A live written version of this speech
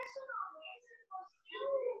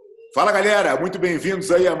Fala, galera, muito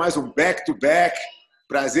bem-vindos aí a mais um Back to Back.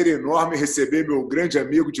 Prazer enorme receber meu grande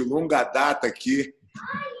amigo de longa data aqui,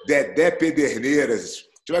 Dedé Pederneiras.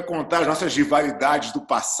 A gente vai contar as nossas rivalidades do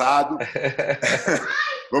passado.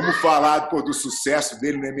 Vamos falar do sucesso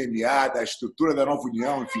dele no MMA, da estrutura da Nova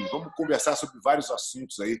União, enfim, vamos conversar sobre vários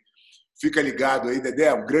assuntos aí. Fica ligado aí, Dedé,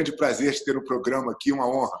 é um grande prazer te ter no programa aqui, uma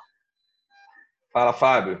honra. Fala,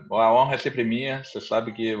 Fábio. A honra é sempre minha. Você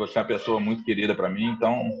sabe que você é uma pessoa muito querida para mim,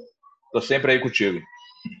 então estou sempre aí contigo.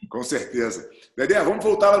 Com certeza. Dedé, vamos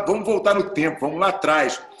voltar no tempo, vamos lá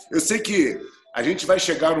atrás. Eu sei que a gente vai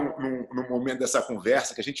chegar no momento dessa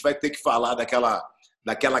conversa que a gente vai ter que falar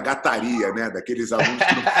daquela gataria, né? Daqueles alunos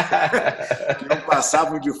que não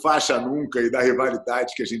passavam de faixa nunca e da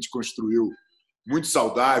rivalidade que a gente construiu, muito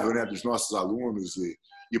saudável, né? Dos nossos alunos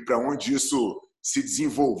e para onde isso se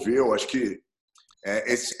desenvolveu. Acho que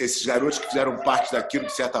esses garotos que fizeram parte daquilo,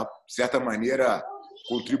 de certa maneira,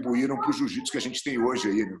 contribuíram para o jiu-jitsu que a gente tem hoje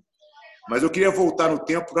aí, né? Mas eu queria voltar no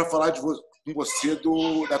tempo para falar com você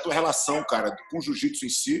da tua relação, cara, com o jiu-jitsu em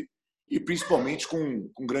si e principalmente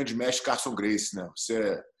com o grande mestre Carlson Gracie, né? Você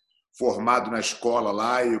é formado na escola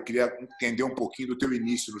lá e eu queria entender um pouquinho do teu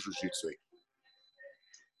início no jiu-jitsu aí.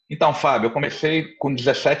 Então, Fábio, eu comecei com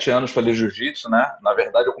 17 anos a fazer jiu-jitsu, né? Na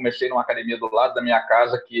verdade, eu comecei numa academia do lado da minha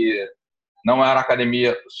casa que não era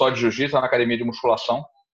academia só de jiu-jitsu, era uma academia de musculação.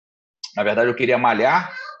 Na verdade, eu queria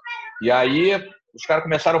malhar. E aí, os caras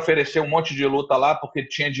começaram a oferecer um monte de luta lá, porque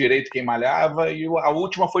tinha direito quem malhava. E a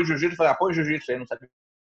última foi jiu-jitsu. Eu falei, pô, jiu-jitsu aí, não sabia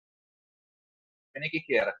nem o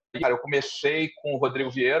que era. E, cara, eu comecei com o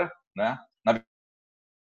Rodrigo Vieira, né? Na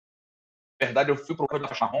verdade, eu fui pro clube da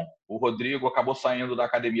faixa marrom. O Rodrigo acabou saindo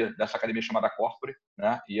dessa academia chamada Corpore,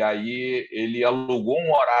 né? E aí, ele alugou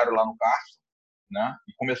um horário lá no Carso, né?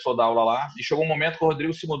 E começou a dar aula lá. E chegou um momento que o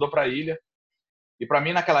Rodrigo se mudou para a ilha. E para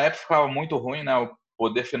mim, naquela época, ficava muito ruim, né? O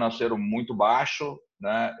poder financeiro muito baixo,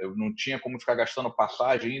 né? Eu não tinha como ficar gastando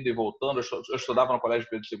passagem, indo e voltando. Eu estudava no Colégio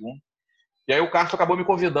Pedro II. E aí o Carlos acabou me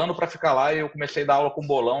convidando para ficar lá e eu comecei a dar aula com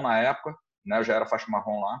bolão na época, né? Eu já era faixa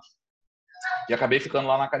marrom lá. E acabei ficando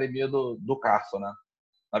lá na academia do Carlos, né?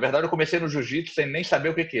 Na verdade, eu comecei no jiu-jitsu sem nem saber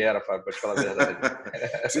o que era, Fábio, para te falar a verdade.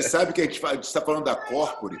 Você sabe que a gente está falando da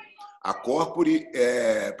Corpore. A Corpore,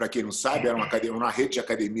 para quem não sabe, era uma rede de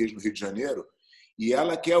academias no Rio de Janeiro e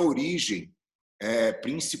ela que é a origem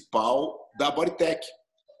principal da Bodytech,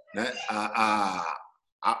 né?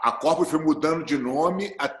 A Corpore foi mudando de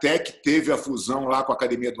nome até que teve a fusão lá com a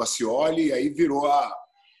Academia do Acioli e aí virou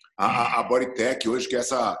a Bodytech hoje, que é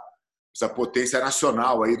essa potência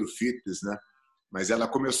nacional aí do fitness, né? Mas ela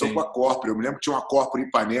começou Sim. com a Corpore. Eu me lembro que tinha uma Corpore em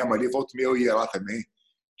Ipanema ali, volta e meia eu ia lá também.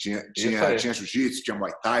 Tinha jiu-jitsu, tinha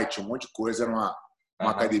muay thai, tinha um monte de coisa. Era uma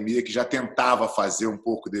academia que já tentava fazer um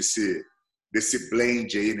pouco desse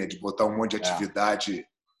blend aí, né? De botar um monte de atividade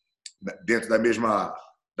dentro da mesma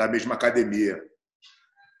academia.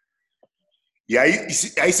 E aí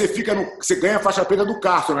você ganha a faixa preta do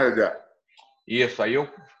Carlson, né, Dedé? Isso, aí eu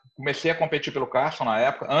comecei a competir pelo Carlson na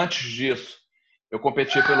época. Antes disso, eu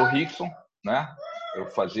competia pelo Rickson, né? Eu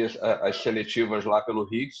fazia as seletivas lá pelo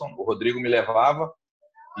Rickson, o Rodrigo me levava,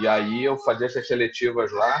 e aí eu fazia essas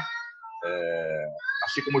seletivas lá,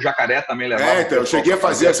 assim como o Jacaré também levava. Então, eu cheguei a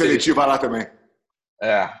fazer a seletiva lá também.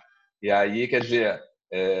 E aí, quer dizer,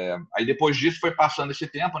 aí depois disso foi passando esse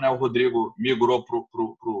tempo, né? O Rodrigo migrou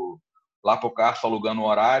lá pro Carlson, alugando o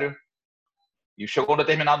horário, e chegou um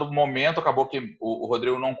determinado momento, acabou que o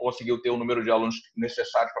Rodrigo não conseguiu ter o número de alunos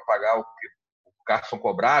necessário para pagar o que o Carlson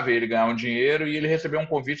cobrava, e ele ganhava um dinheiro, e ele recebeu um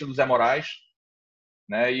convite do Zé Moraes,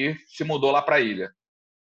 né? E se mudou lá para a ilha.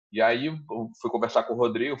 E aí eu fui conversar com o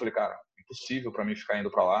Rodrigo, falei, cara, impossível para mim ficar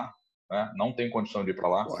indo para lá, né? Não tem condição de ir para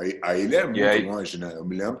lá. Pô, a ilha é muito longe, né? Eu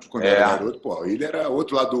me lembro que quando eu era garoto, a ilha era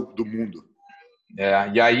outro lado do mundo.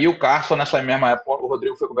 E aí o Carlson, nessa mesma época, o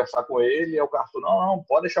Rodrigo foi conversar com ele, e o Carlson, não,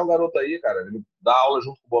 pode deixar o garoto aí, cara, ele dá aula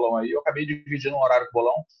junto com o bolão aí. Eu acabei dividindo um horário com o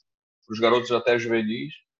bolão, para os garotos até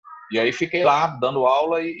juvenis, e aí fiquei lá, dando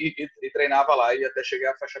aula e treinava lá, e até cheguei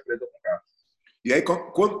à faixa preta com o Carlson. E aí,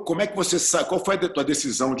 como é que você sai? Qual foi a tua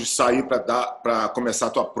decisão de sair para começar a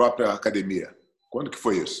tua própria academia? Quando que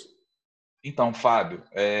foi isso? Então, Fábio,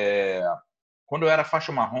 quando eu era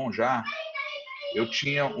faixa marrom já, eu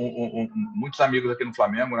tinha muitos amigos aqui no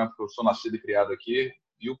Flamengo, né? Porque eu sou nascido e criado aqui,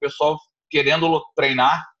 e o pessoal querendo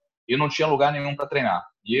treinar e não tinha lugar nenhum para treinar.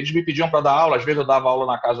 E eles me pediam para dar aula, às vezes eu dava aula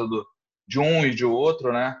na casa de um e de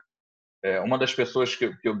outro, né? Uma das pessoas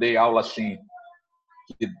que eu dei aula assim,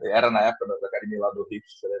 que era na época da academia lá do Rio,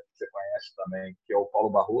 que você conhece também, que é o Paulo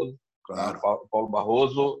Barroso. Claro. O Paulo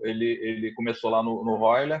Barroso, ele começou lá no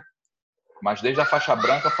Royler, mas desde a faixa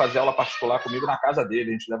branca fazia aula particular comigo na casa dele.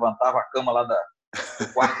 A gente levantava a cama lá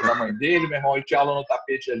o quarto da mãe dele, meu irmão, ele tinha aula no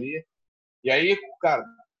tapete ali. E aí, cara,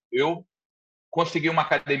 eu consegui uma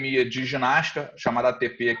academia de ginástica chamada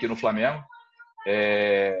ATP aqui no Flamengo.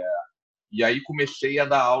 E aí comecei a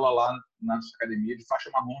dar aula lá nessa academia de faixa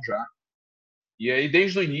marrom já. E aí,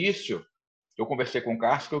 desde o início, eu conversei com o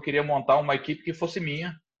Carlos que eu queria montar uma equipe que fosse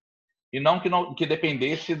minha e não que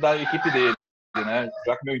dependesse da equipe dele, né?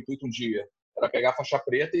 Já que meu intuito um dia era pegar a faixa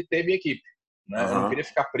preta e ter minha equipe, né? Eu não queria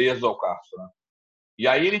ficar preso ao Carlos, né? E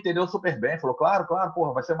aí ele entendeu super bem, falou, claro,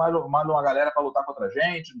 porra, vai ser mais uma galera para lutar contra a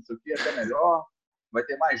gente, não sei o que, até melhor, vai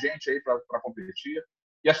ter mais gente aí para competir.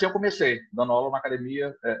 E assim eu comecei, dando aula na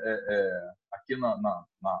academia aqui na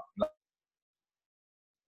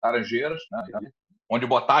Laranjeiras, né? Onde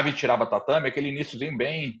botava e tirava tatame, aquele iniciozinho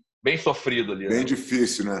bem sofrido ali. Bem né?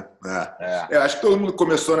 difícil, né? Acho que todo mundo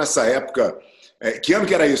começou nessa época. Que ano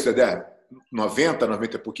que era isso, Dedé? 90,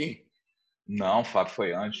 90 e pouquinho? Não, Fábio,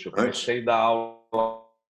 foi antes. Eu comecei a dar aula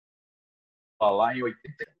lá em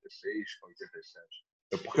 86,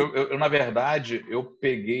 87. Porque eu, na verdade, eu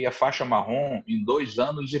peguei a faixa marrom em 2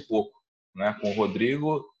 anos e pouco, né? Com o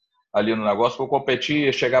Rodrigo ali no negócio, eu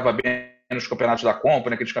competia, chegava bem nos campeonatos da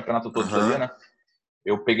Company, aqueles campeonatos todos ali, né?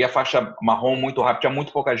 Eu peguei a faixa marrom muito rápido, tinha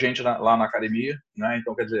muito pouca gente lá na academia, né?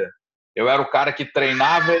 Então, quer dizer, eu era o cara que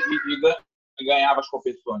treinava e ganhava as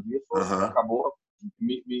competições. Isso acabou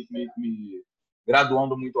me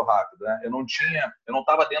graduando muito rápido, né? Eu não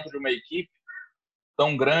estava dentro de uma equipe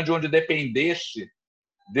tão grande onde dependesse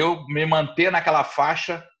de eu me manter naquela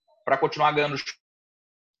faixa para continuar ganhando os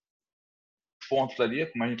pontos ali,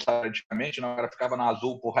 como a gente sabe antigamente, né? O cara ficava na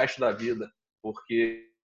azul pro resto da vida, porque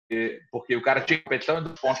o cara tinha competição e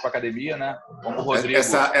dos pontos para academia, né? Como o Rodrigo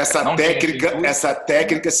essa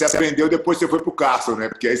técnica você aprendeu depois que você foi pro Carson, né?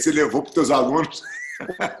 Porque aí você levou para teus alunos.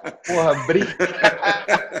 Porra, brinca.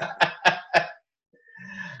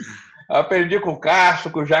 Aprendi com o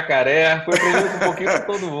Carson, com o Jacaré, foi aprendendo um pouquinho com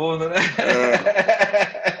todo mundo, né?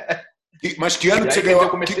 Mas que ano que você ganhou?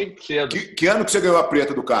 Que ano que você ganhou a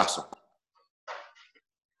preta do Carson?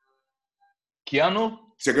 Que ano?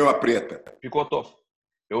 Você ganhou a preta? Picotou.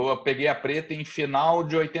 Eu peguei a preta em final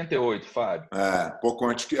de 88, Fábio. Pouco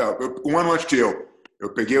antes que um ano antes que eu.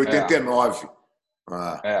 Eu peguei 89.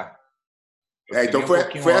 Então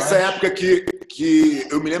foi essa época que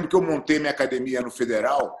eu me lembro que eu montei minha academia no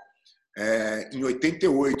Federal em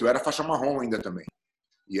 88. Eu era faixa marrom ainda também.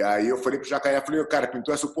 E aí eu falei pro Jacaré, cara,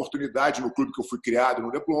 pintou essa oportunidade no clube que eu fui criado, no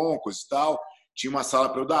Leblon, coisa e tal. Tinha uma sala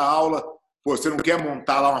para eu dar aula. Pô, você não quer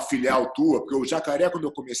montar lá uma filial tua? Porque o Jacaré, quando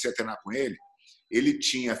eu comecei a treinar com ele, ele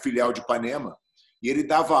tinha filial de Ipanema e ele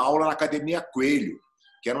dava aula na Academia Coelho,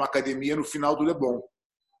 que era uma academia no final do Leblon.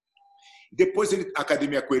 Depois a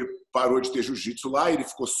Academia Coelho parou de ter jiu-jitsu lá, ele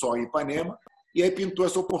ficou só em Ipanema, e aí pintou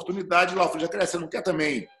essa oportunidade lá. Eu falei, Jacaré, você não quer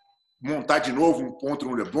também montar de novo um ponto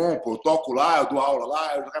no Leblon? Pô, eu toco lá, eu dou aula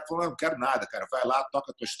lá. O Jacaré falou, não quero nada, cara, vai lá,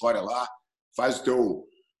 toca a tua história lá, faz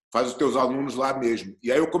os teus alunos lá mesmo.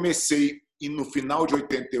 E aí eu comecei, e no final de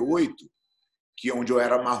 88, que é onde eu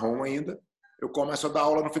era marrom ainda, eu começo a dar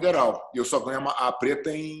aula no Federal. E eu só ganho a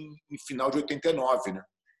preta em final de 89, né?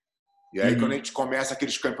 E aí, quando a gente começa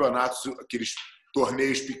aqueles campeonatos, aqueles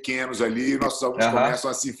torneios pequenos ali, nossos alunos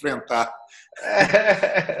começam a se enfrentar.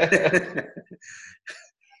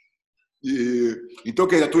 Então,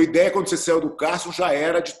 quer dizer, a tua ideia, quando você saiu do Carson, já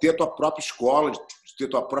era de ter a tua própria escola, de ter a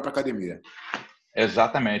tua própria academia.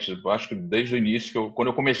 Exatamente. Eu acho que desde o início, quando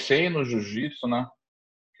eu comecei no jiu-jitsu, né?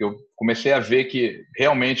 Eu comecei a ver que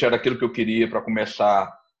realmente era aquilo que eu queria para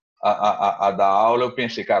começar a dar aula. Eu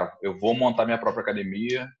pensei, cara, eu vou montar minha própria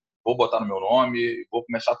academia, vou botar no meu nome, vou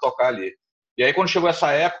começar a tocar ali. E aí, quando chegou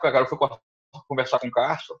essa época, cara, eu fui conversar com o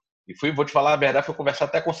Carson e vou te falar a verdade, fui conversar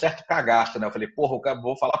até com certo cagaço, né? Eu falei, porra,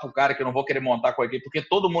 vou falar pro cara que eu não vou querer montar com a equipe, porque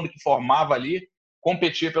todo mundo que formava ali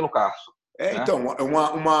competia pelo Carson. Né? Então,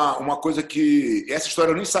 uma coisa que... Essa história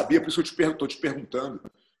eu nem sabia, por isso que eu estou te perguntando,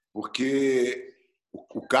 porque...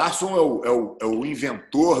 O Carson é o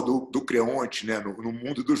inventor do creonte, né? No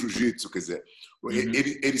mundo do jiu-jitsu, quer dizer,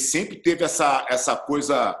 ele sempre teve essa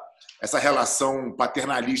coisa, essa relação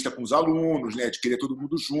paternalista com os alunos, né? De querer todo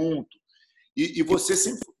mundo junto. E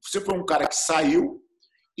você foi um cara que saiu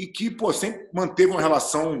e que, pô, sempre manteve uma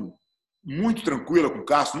relação muito tranquila com o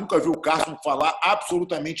Carson. Nunca vi o Carson falar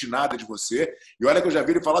absolutamente nada de você. E olha que eu já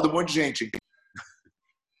vi ele falar de um monte de gente, hein?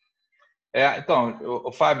 Então,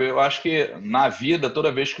 Fábio, eu acho que na vida,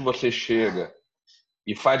 toda vez que você chega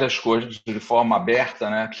e faz as coisas de forma aberta,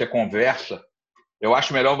 né, que você conversa, eu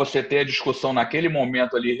acho melhor você ter a discussão naquele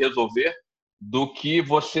momento ali e resolver do que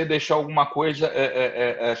você deixar alguma coisa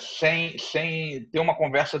sem ter uma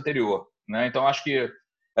conversa anterior. Né? Então, acho que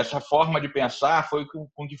essa forma de pensar foi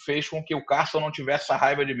o que fez com que o Carson não tivesse essa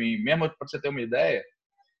raiva de mim. Mesmo para você ter uma ideia,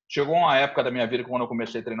 chegou uma época da minha vida quando eu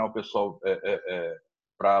comecei a treinar o pessoal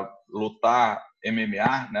para lutar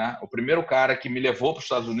MMA, né? O primeiro cara que me levou para os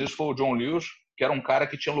Estados Unidos foi o John Lewis, que era um cara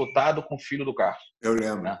que tinha lutado com o filho do Carson. Eu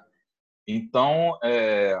lembro. Né? Então,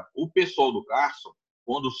 o pessoal do Carson,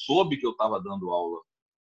 quando soube que eu estava dando aula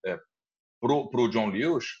pro John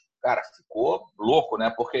Lewis, cara, ficou louco,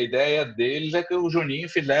 né? Porque a ideia deles é que o Juninho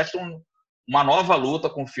fizesse uma nova luta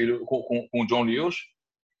com o filho, com o John Lewis.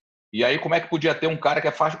 E aí, como é que podia ter um cara que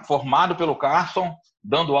é formado pelo Carson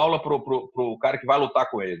dando aula pro cara que vai lutar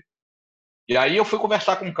com ele? E aí eu fui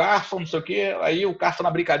conversar com o Carson, não sei o quê. Aí o Carson,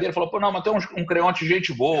 na brincadeira, falou: pô, não, mas tem um creonte de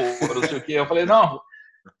gente boa, não sei o quê. Eu falei: não.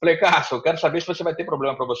 Falei: Carson, eu quero saber se você vai ter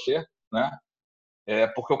problema para você, né?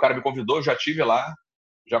 Porque o cara me convidou, eu já estive lá,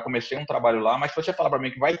 já comecei um trabalho lá, mas se você falar para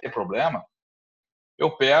mim que vai ter problema,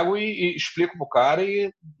 eu pego e explico pro cara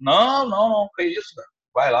e não, que isso, cara.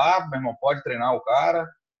 Vai lá, meu irmão, pode treinar o cara.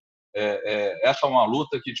 Essa é uma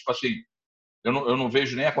luta que, tipo assim, eu não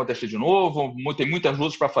vejo nem acontecer de novo. Tem muitas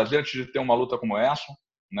lutas para fazer antes de ter uma luta como essa,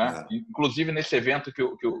 né? Inclusive nesse evento que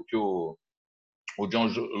o John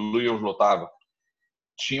Lewis lutava,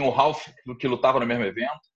 tinha o Ralph que lutava no mesmo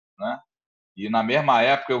evento, né? E na mesma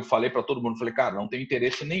época eu falei para todo mundo, falei: cara, não tem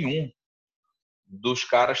interesse nenhum dos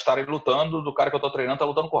caras estarem lutando, do cara que eu estou treinando tá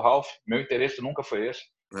lutando com o Ralph. Meu interesse nunca foi esse.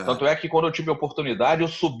 Tanto é que quando eu tive a oportunidade, eu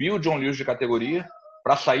subi o John Lewis de categoria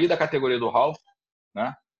para sair da categoria do Ralph,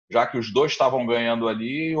 né? Já que os dois estavam ganhando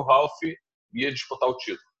ali e o Ralph ia disputar o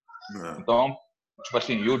título. Então, tipo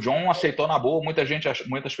assim, e o John aceitou na boa.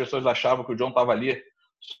 Muitas pessoas achavam que o John estava ali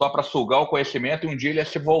só para sugar o conhecimento e um dia ele ia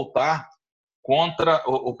se voltar contra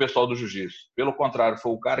o pessoal do jiu-jitsu. Pelo contrário,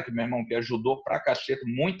 foi o cara que, meu irmão, que ajudou pra cacete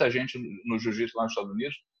muita gente no jiu-jitsu lá nos Estados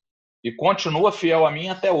Unidos e continua fiel a mim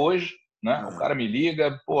até hoje, né? O cara me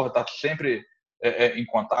liga, porra, tá sempre em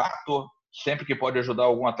contato, sempre que pode ajudar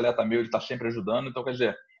algum atleta meu, ele tá sempre ajudando. Então, quer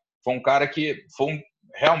dizer, foi um cara que foi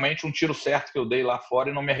realmente um tiro certo que eu dei lá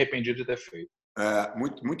fora e não me arrependi de ter feito.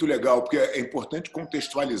 Muito, muito legal, porque é importante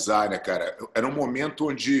contextualizar, né, cara? Era um momento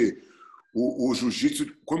onde o jiu-jitsu,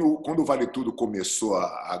 quando o Vale Tudo começou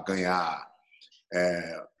a ganhar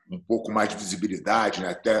um pouco mais de visibilidade,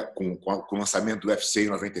 né, até com o lançamento do UFC em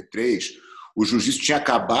 93, o jiu-jitsu tinha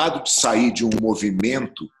acabado de sair de um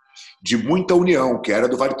movimento de muita união, que era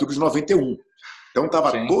do Vale Tudo de 91. Então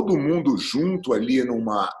estava todo mundo junto ali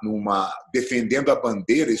defendendo a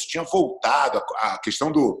bandeira. Isso tinha voltado, a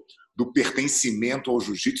questão do pertencimento ao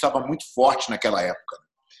jiu-jitsu estava muito forte naquela época.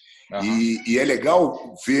 E é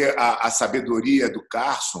legal ver a sabedoria do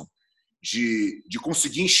Carson de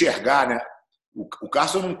conseguir enxergar, né? O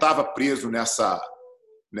Carson não estava preso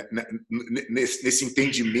nesse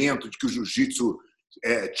entendimento de que o jiu-jitsu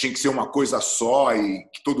tinha que ser uma coisa só e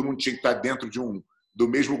que todo mundo tinha que estar dentro do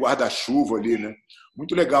mesmo guarda-chuva ali, né?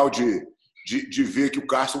 Muito legal de ver que o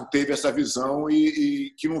Carson teve essa visão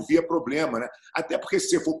e que não via problema, né? Até porque, se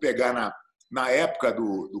você for pegar na época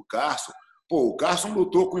do Carson, pô, o Carson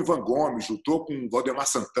lutou com o Ivan Gomes, lutou com o Valdemar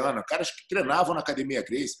Santana, caras que treinavam na Academia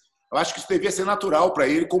Gracie. Eu acho que isso devia ser natural para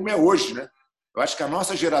ele, como é hoje, né? Eu acho que a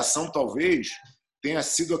nossa geração, talvez, tenha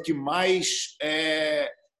sido a que mais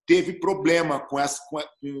teve problema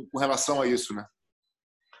com relação a isso, né?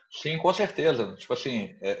 Sim, com certeza. Tipo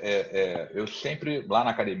assim, eu sempre, lá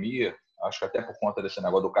na academia, acho que até por conta desse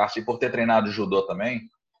negócio do Carson e por ter treinado judô também,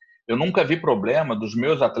 eu nunca vi problema dos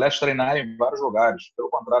meus atletas treinarem em vários lugares. Pelo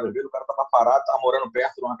contrário, às vezes o cara estava parado, estava morando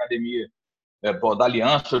perto de uma academia da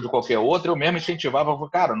Aliança ou de qualquer outra, eu mesmo incentivava, eu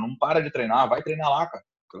falei: cara, não para de treinar, vai treinar lá, cara.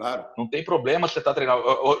 Claro. Não tem problema você estar treinando.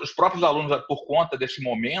 Os próprios alunos, por conta desse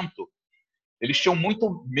momento, eles tinham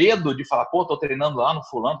muito medo de falar: pô, tô treinando lá no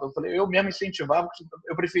fulano. Eu falei, eu mesmo incentivava,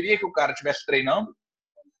 eu preferia que o cara estivesse treinando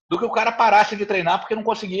do que o cara parasse de treinar porque não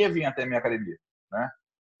conseguia vir até a minha academia, né?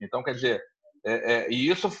 Então, quer dizer, e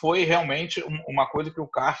isso foi realmente uma coisa que o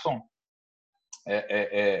Carson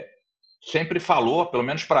sempre falou, pelo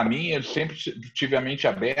menos para mim, ele sempre tive a mente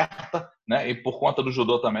aberta, né? E por conta do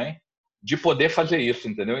judô também, de poder fazer isso,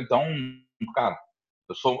 entendeu? Então, cara,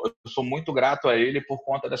 eu sou muito grato a ele por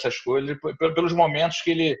conta dessas coisas, pelos momentos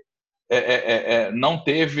que ele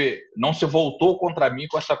não se voltou contra mim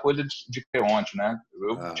com essa coisa de creonte, né?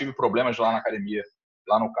 Eu tive problemas lá na academia,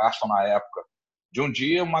 lá no Carson na época. De um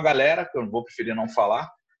dia, uma galera, que eu vou preferir não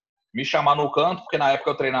falar, me chamar no canto, porque na época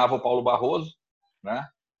eu treinava o Paulo Barroso, né?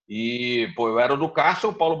 E, pô, eu era do Carson,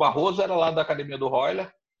 o Paulo Barroso era lá da academia do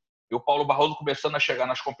Royler, e o Paulo Barroso começando a chegar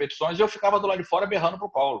nas competições, e eu ficava do lado de fora berrando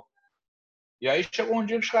pro Paulo. E aí chegou um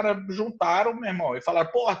dia que os caras juntaram, meu irmão, e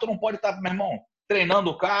falaram: porra, tu não pode estar, meu irmão, treinando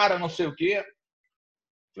o cara, não sei o quê. Eu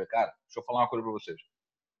falei: cara, deixa eu falar uma coisa pra vocês.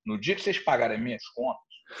 no dia que vocês pagarem minhas contas,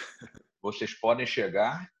 vocês podem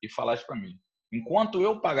chegar e falar isso para mim. Enquanto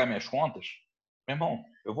eu pagar minhas contas, meu irmão,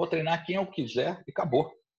 eu vou treinar quem eu quiser e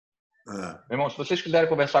acabou. Meu irmão, se vocês quiserem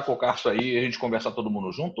conversar com o Carson aí e a gente conversar todo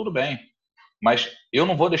mundo junto, tudo bem. Mas eu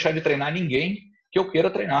não vou deixar de treinar ninguém que eu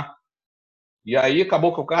queira treinar. E aí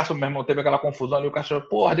acabou que o Carson, meu irmão, teve aquela confusão ali. O Carson falou,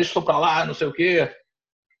 porra, deixa eu pra lá, não sei o quê.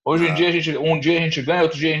 Hoje em dia, um dia a gente ganha,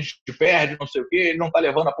 outro dia a gente perde, não sei o quê. Ele não tá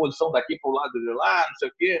levando a posição daqui pro lado de lá, não sei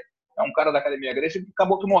o quê. É um cara da academia grega e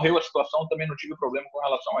acabou que morreu a situação. Também não tive problema com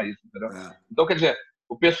relação a isso, entendeu? Então, quer dizer,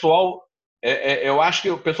 o pessoal... eu acho que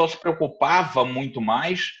o pessoal se preocupava muito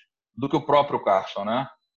mais do que o próprio Carson, né?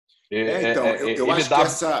 Então,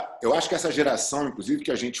 eu acho que essa geração, inclusive,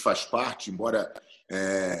 que a gente faz parte, embora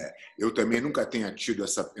eu também nunca tenha tido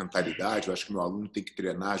essa mentalidade, eu acho que meu aluno tem que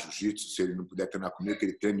treinar jiu-jitsu, se ele não puder treinar comigo, que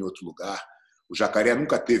ele treine em outro lugar. O Jacaré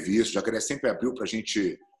nunca teve isso, o Jacaré sempre abriu para a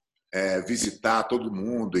gente visitar todo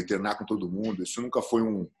mundo e treinar com todo mundo. Isso nunca foi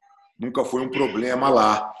um problema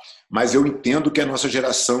lá. Mas eu entendo que a nossa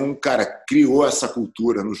geração, cara, criou essa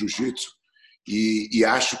cultura no jiu-jitsu e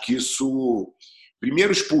acho que isso...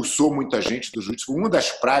 Primeiro, expulsou muita gente do jiu-jitsu. Foi uma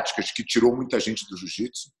das práticas que tirou muita gente do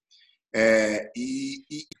jiu-jitsu.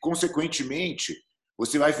 Consequentemente,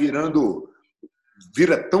 você vai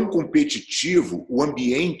vira tão competitivo o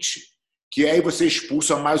ambiente que aí você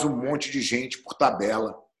expulsa mais um monte de gente por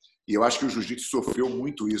tabela. E eu acho que o jiu-jitsu sofreu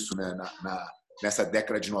muito isso, né, nessa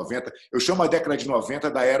década de 90. Eu chamo a década de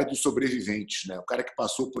 90 da era dos sobreviventes, né? O cara que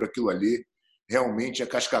passou por aquilo ali realmente é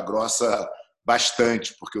casca grossa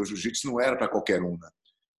bastante, porque o jiu-jitsu não era para qualquer um, né?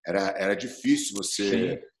 Era difícil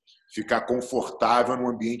você ficar confortável num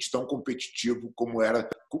ambiente tão competitivo como era.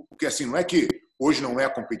 Porque assim, não é que hoje não é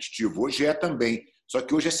competitivo, hoje é também. Só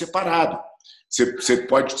que hoje é separado.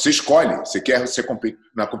 Você escolhe. Você quer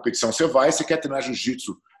na competição, você vai. Você quer treinar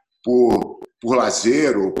jiu-jitsu por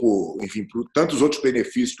lazer ou enfim, por tantos outros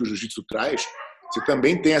benefícios que o jiu-jitsu traz. Você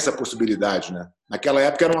também tem essa possibilidade, né? Naquela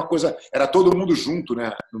época era uma coisa, era todo mundo junto,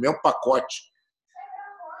 né? No mesmo pacote.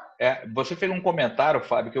 Você fez um comentário,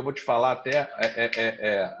 Fábio, que eu vou te falar até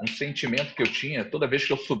um sentimento que eu tinha toda vez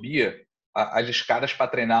que eu subia as escadas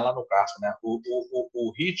para treinar lá no Carson, né?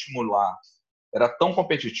 O ritmo lá era tão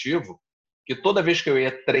competitivo que toda vez que eu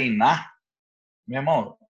ia treinar, meu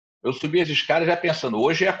irmão, eu subia as escadas já pensando,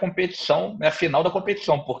 hoje é a competição, é a final da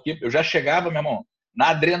competição, porque eu já chegava, meu irmão, na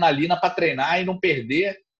adrenalina para treinar e não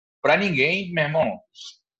perder para ninguém, meu irmão.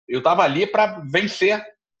 Eu estava ali para vencer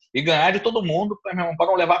e ganhar de todo mundo, para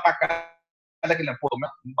não levar para casa aquele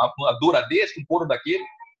uma dura desse, um couro daquele,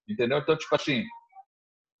 entendeu? Então, tipo assim,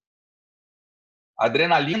 a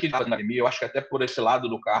adrenalina que estava na academia, eu acho que até por esse lado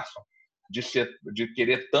do Carson, de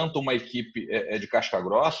querer tanto uma equipe de casca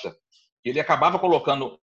grossa, que ele acabava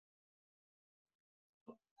colocando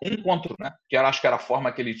um contra, né? Que eu acho que era a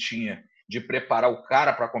forma que ele tinha de preparar o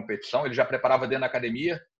cara para a competição. Ele já preparava dentro da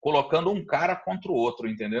academia, colocando um cara contra o outro,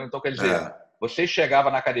 entendeu? Então, quer dizer, você chegava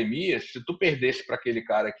na academia, se tu perdesse para aquele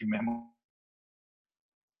cara que, meu irmão,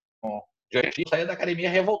 já saía da academia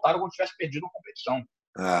revoltado como se tivesse perdido uma competição.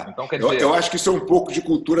 Então, quer dizer... eu acho que isso é um pouco de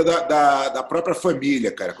cultura da própria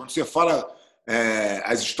família, cara. Quando você fala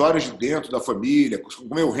as histórias de dentro da família,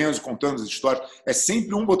 como é o Renzo contando as histórias, é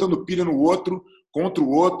sempre um botando pilha no outro, contra o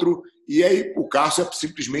outro, e aí o Carson é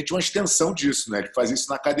simplesmente uma extensão disso, né? Ele faz isso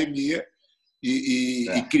na academia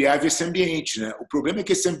e criava esse ambiente, né? O problema é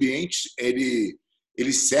que esse ambiente ele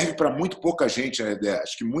serve para muito pouca gente, né?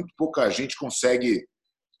 Acho que muito pouca gente consegue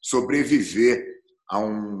sobreviver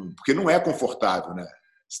porque não é confortável, né?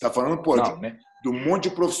 Você está falando, de um monte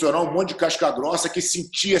de profissional, um monte de casca grossa que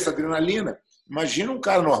sentia essa adrenalina. Imagina um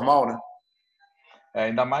cara normal, né?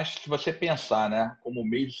 Ainda mais se você pensar, né? Como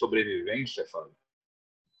meio de sobrevivência, Fábio.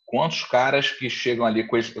 Quantos caras que chegam ali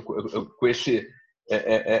com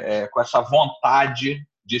essa vontade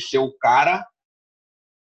de ser o cara,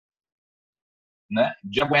 né?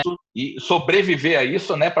 De aguentar e sobreviver a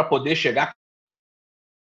isso, né? Para poder chegar,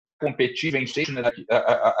 competir, vencer, né,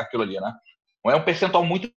 aquilo ali, né? É um percentual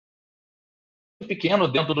muito pequeno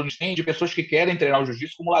dentro do time de pessoas que querem treinar o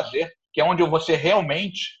jiu-jitsu como lazer, que é onde você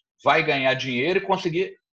realmente vai ganhar dinheiro e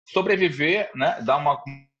conseguir sobreviver, né? Dar uma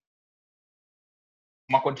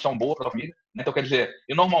condição boa para a família. Então, quer dizer,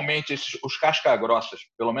 e normalmente os casca-grossas,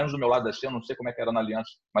 pelo menos do meu lado assim, eu não sei como é que era na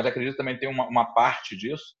Aliança, mas acredito que também tem uma parte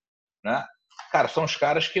disso, né? Cara, são os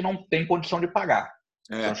caras que não têm condição de pagar.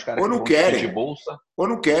 São os caras ou não que vão querem, de bolsa. Ou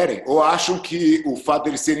não querem, ou acham que o fato de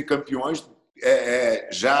eles serem campeões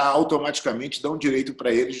já automaticamente dá um direito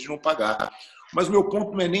para eles de não pagar. Mas o meu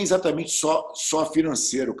ponto não é nem exatamente só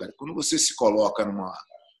financeiro, cara. Quando você se coloca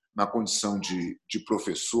na condição de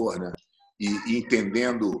professor, né, e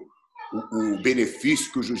entendendo o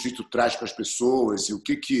benefício que o jiu-jitsu traz para as pessoas e o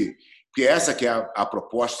que porque essa que é a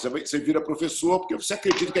proposta. Você vira professor porque você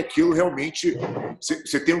acredita que aquilo realmente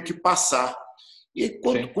você tem o que passar. E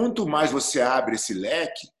quanto mais você abre esse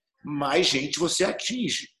leque, mais gente você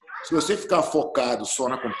atinge. Se você ficar focado só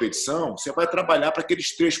na competição, você vai trabalhar para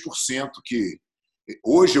aqueles 3% que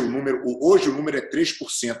hoje o número é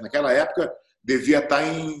 3%. Naquela época devia estar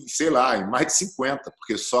em, sei lá, em mais de 50%,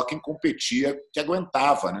 porque só quem competia que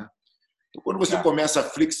aguentava, né? Então, quando você começa a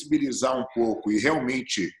flexibilizar um pouco e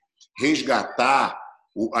realmente resgatar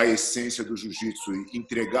a essência do jiu-jitsu e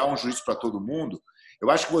entregar um jiu-jitsu para todo mundo, eu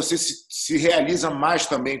acho que você se realiza mais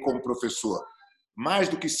também como professor, mais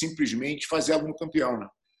do que simplesmente fazer aluno campeão, né?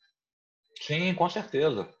 Sim, com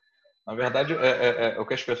certeza. Na verdade, o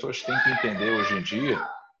que as pessoas têm que entender hoje em dia,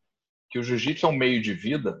 que o jiu-jitsu é um meio de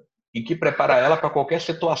vida em que prepara ela para qualquer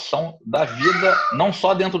situação da vida, não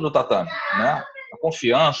só dentro do tatame, né? A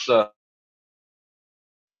confiança,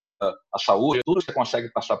 a saúde, tudo que você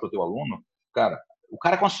consegue passar para o teu aluno, cara, o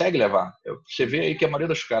cara consegue levar. Você vê aí que a maioria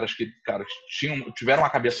dos caras que tiveram uma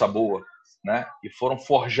cabeça boa, né, e foram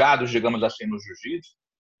forjados, digamos assim, no jiu-jitsu,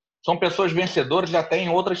 são pessoas vencedoras até em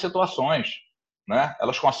outras situações, né?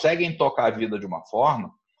 Elas conseguem tocar a vida de uma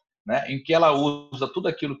forma, né, em que ela usa tudo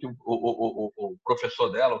aquilo que o professor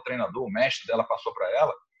dela, o treinador, o mestre dela passou para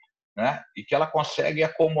ela, né, e que ela consegue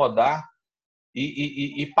acomodar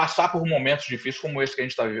e passar por momentos difíceis como esse que a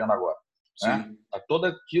gente está vivendo agora. Né? Todo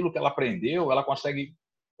aquilo que ela aprendeu, ela consegue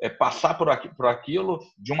passar por aquilo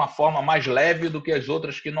de uma forma mais leve do que as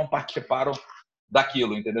outras que não participaram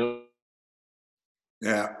daquilo, entendeu?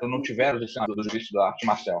 Não tiveram do jiu-jitsu da arte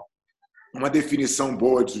marcial. Uma definição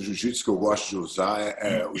boa de jiu-jitsu que eu gosto de usar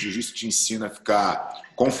o jiu-jitsu te ensina a ficar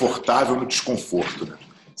confortável no desconforto, né?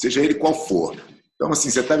 Seja ele qual for. Então, assim,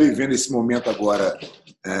 você está vivendo esse momento agora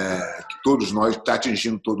que todos nós, está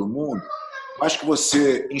atingindo todo mundo. Eu acho que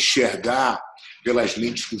você enxergar pelas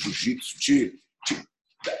lentes do jiu-jitsu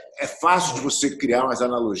é fácil de você criar umas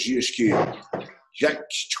analogias que já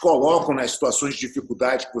te colocam nas situações de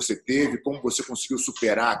dificuldade que você teve, como você conseguiu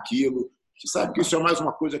superar aquilo. Você sabe que isso é mais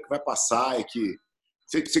uma coisa que vai passar e que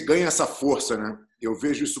você ganha essa força, né? Eu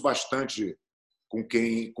vejo isso bastante com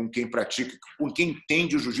quem pratica, com quem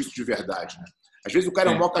entende o jiu-jitsu de verdade, né? Às vezes o cara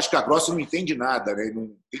é um mó casca-grossa e não entende nada, né?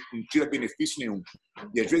 Não tira benefício nenhum.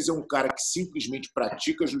 E às vezes é um cara que simplesmente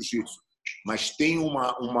pratica jiu-jitsu, mas tem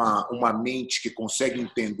uma mente que consegue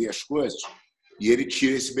entender as coisas e ele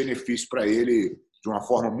tira esse benefício para ele de uma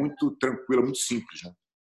forma muito tranquila, muito simples, né?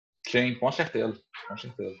 Sim, com certeza. Com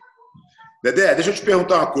certeza. Dedé, deixa eu te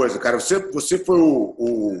perguntar uma coisa, cara. Você foi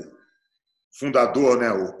o fundador, né?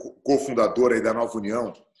 O cofundador aí da Nova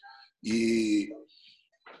União. E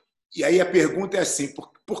aí a pergunta é assim,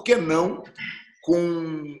 por que não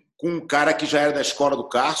com um cara que já era da escola do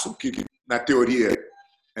Carson, que na teoria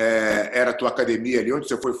era a tua academia ali, onde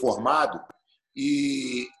você foi formado,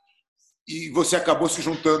 e você acabou se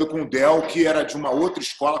juntando com o Del, que era de uma outra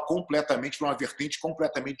escola completamente, de uma vertente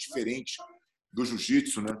completamente diferente do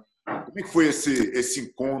jiu-jitsu, né? Como é que foi esse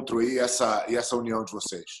encontro aí, essa união de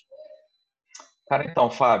vocês? Cara,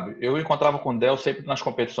 então, Fábio, eu encontrava com o Del sempre nas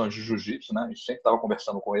competições de jiu-jitsu, né? A gente sempre estava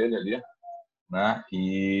conversando com ele ali, né?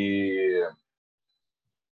 E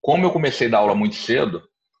como eu comecei a dar aula muito cedo,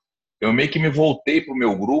 eu meio que me voltei para o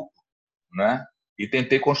meu grupo, né? E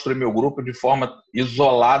tentei construir meu grupo de forma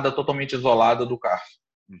isolada, totalmente isolada do Carson.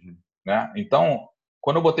 Uhum. Né? Então,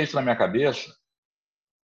 quando eu botei isso na minha cabeça,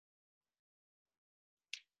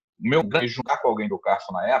 o meu ganho de juntar com alguém do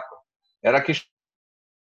Carson na época era que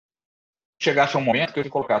chegasse um momento que eu ia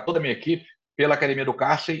colocar toda a minha equipe pela academia do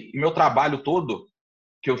Carson e meu trabalho todo,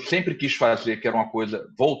 que eu sempre quis fazer, que era uma coisa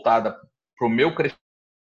voltada para o meu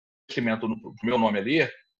crescimento, do meu nome ali,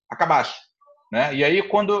 acabasse. Né? E aí,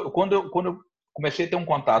 quando eu comecei a ter um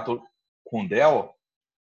contato com o Del,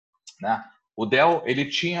 né? O Del, ele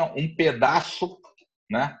tinha um pedaço,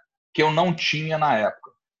 né, que eu não tinha na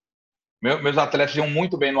época. Meus atletas iam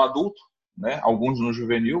muito bem no adulto, né, alguns no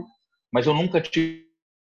juvenil, mas eu nunca tive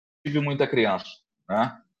muita criança.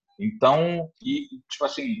 Né? Então, tipo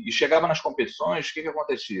assim, e chegava nas competições, o que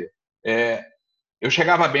acontecia? Eu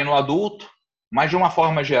chegava bem no adulto, mas de uma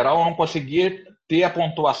forma geral eu não conseguia ter a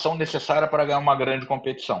pontuação necessária para ganhar uma grande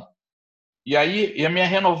competição. E aí, a minha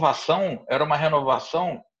renovação era uma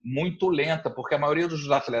renovação muito lenta, porque a maioria dos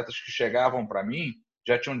atletas que chegavam para mim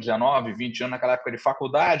já tinham 19, 20 anos naquela época de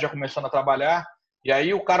faculdade, já começando a trabalhar. E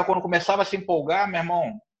aí o cara, quando começava a se empolgar, meu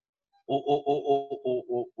irmão,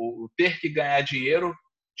 o ter que ganhar dinheiro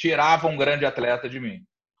tirava um grande atleta de mim.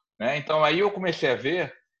 Né? Então aí eu comecei a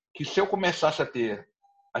ver que se eu começasse a ter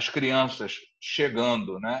as crianças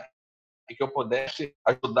chegando, né, e que eu pudesse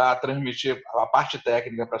ajudar a transmitir a parte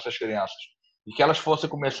técnica para essas crianças e que elas fossem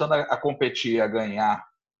começando a competir, a ganhar,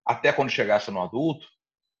 até quando chegasse no adulto,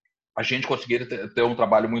 a gente conseguiria ter um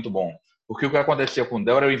trabalho muito bom. Porque o que acontecia com o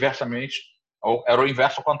Del era o inverso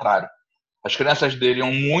ao contrário. As crianças dele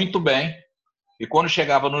iam muito bem e quando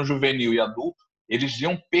chegava no juvenil e adulto, eles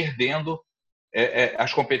iam perdendo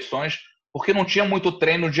as competições porque não tinha muito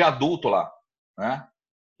treino de adulto lá, né?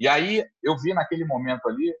 E aí eu vi naquele momento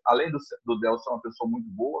ali, além do Del ser uma pessoa muito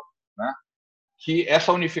boa, né, que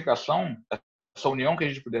essa unificação, essa união que a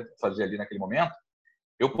gente poderia fazer ali naquele momento,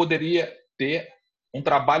 eu poderia ter um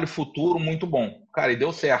trabalho futuro muito bom. Cara, e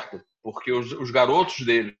deu certo, porque os garotos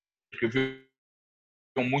dele, que viviam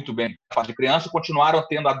muito bem na fase de criança, continuaram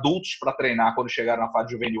tendo adultos para treinar quando chegaram na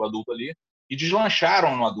fase juvenil adulto ali, e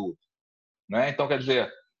deslancharam no adulto, né? Então, quer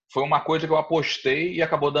dizer, foi uma coisa que eu apostei e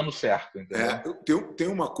acabou dando certo. Tem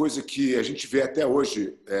uma coisa que a gente vê até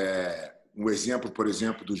hoje, um exemplo, por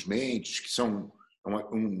exemplo, dos Mendes, que são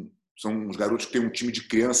uns garotos que têm um time de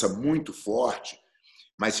criança muito forte,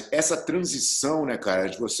 mas essa transição, né, cara,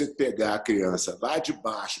 de você pegar a criança lá de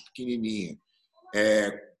baixo, pequenininha,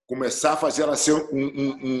 começar a fazer ela ser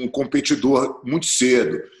um competidor muito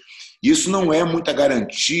cedo, isso não é muita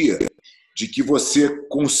garantia de que você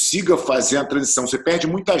consiga fazer a transição. Você perde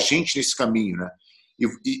muita gente nesse caminho, né?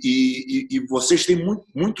 E vocês têm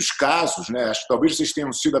muitos casos, né? Acho que talvez vocês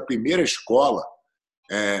tenham sido a primeira escola,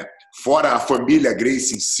 fora a família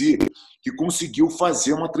Gracie em si, que conseguiu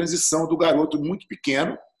fazer uma transição do garoto muito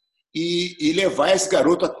pequeno e levar esse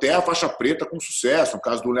garoto até a faixa preta com sucesso. No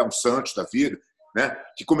caso do Léo Santos da vida, né?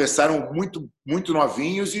 Que começaram muito, muito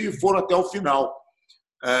novinhos e foram até o final.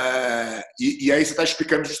 E aí você está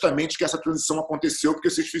explicando justamente que essa transição aconteceu porque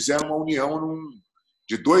vocês fizeram uma união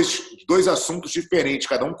de dois assuntos diferentes,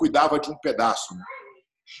 cada um cuidava de um pedaço, né?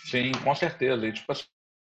 Sim, com certeza. E, tipo assim,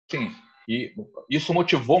 e isso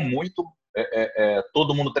motivou muito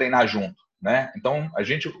todo mundo treinar junto, né? Então, a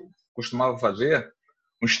gente costumava fazer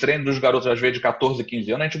uns treinos dos garotos, às vezes de 14,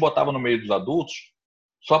 15 anos, a gente botava no meio dos adultos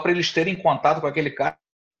só para eles terem contato com aquele cara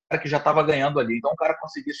que já estava ganhando ali. Então, o cara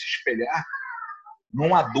conseguia se espelhar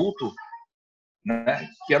num adulto, né,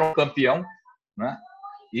 que era um campeão, né,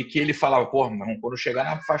 e que ele falava, pô, quando chegar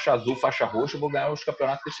na faixa azul, faixa roxa, eu vou ganhar os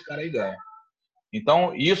campeonatos que esse cara aí ganha.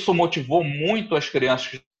 Então, isso motivou muito as crianças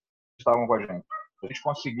que estavam com a gente. A gente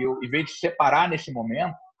conseguiu, em vez de separar nesse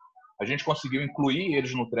momento, a gente conseguiu incluir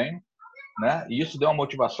eles no treino, né, e isso deu uma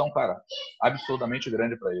motivação, cara, absurdamente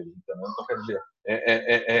grande para eles, entendeu? Então, quer dizer,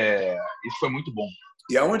 isso foi muito bom.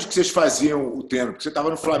 E aonde que vocês faziam o treino? Porque você estava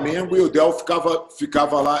no Flamengo e o Del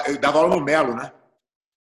ficava lá, ele dava aula no Melo, né?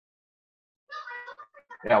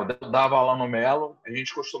 O Del dava aula no Melo, a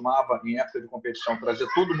gente costumava, em época de competição, trazer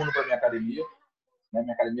todo mundo para minha academia, né?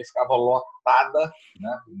 Minha academia ficava lotada,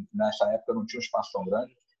 né? Nessa época não tinha um espaço tão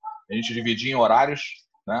grande. A gente dividia em horários,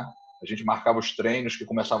 né? A gente marcava os treinos que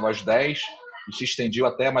começavam às 10 e se estendiam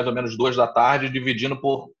até mais ou menos 2 da tarde, dividindo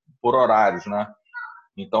por horários, né?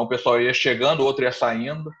 Então o pessoal ia chegando, o outro ia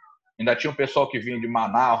saindo. Ainda tinha um pessoal que vinha de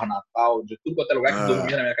Manaus, Natal, de tudo quanto é lugar que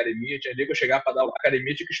dormia na minha academia. Tinha dia que eu chegava para dar aula na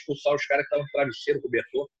academia, tinha que expulsar os caras que estavam no travesseiro,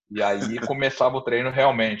 cobertor. E aí começava o treino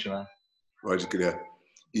realmente, né? Pode crer.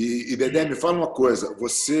 E Dedé, me fala uma coisa.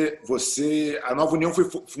 A Nova União foi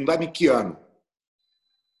fundada em que ano?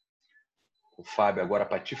 O Fábio, agora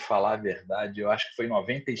para te falar a verdade, eu acho que foi em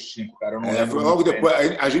 95, cara. Eu não lembro. Foi logo depois.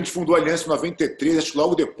 A gente fundou a Aliança em 93, acho que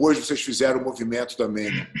logo depois vocês fizeram o movimento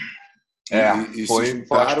também, né? Acho que foi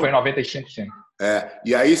em 95, sim.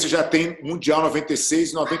 E aí você já tem Mundial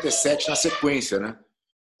 96 e 97 na sequência, né?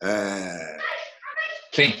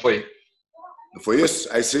 Sim, foi. Não foi isso?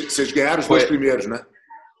 Aí vocês ganharam os dois primeiros, né?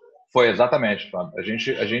 Foi, exatamente, Fábio.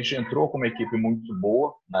 A gente entrou com uma equipe muito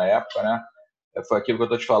boa na época, né? Foi aquilo que eu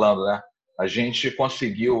estou te falando, né? A gente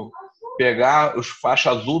conseguiu pegar os faixa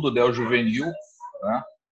azul do Del Juvenil, né?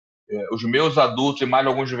 Os meus adultos e mais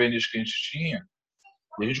alguns juvenis que a gente tinha,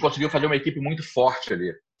 e a gente conseguiu fazer uma equipe muito forte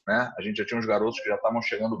ali, né? A gente já tinha uns garotos que já estavam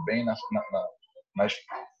chegando bem nas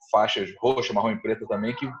faixas roxa, marrom e preta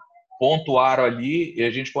também, que pontuaram ali e a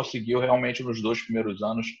gente conseguiu realmente nos 2 primeiros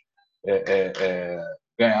anos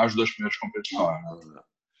ganhar os 2 primeiros competições.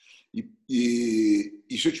 E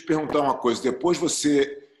deixa eu te perguntar uma coisa. Depois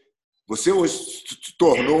você hoje se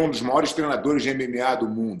tornou um dos maiores treinadores de MMA do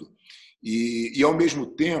mundo. E ao mesmo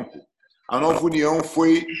tempo, a Nova União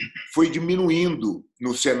foi diminuindo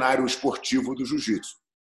no cenário esportivo do jiu-jitsu.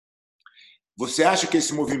 Você acha que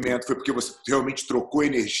esse movimento foi porque você realmente trocou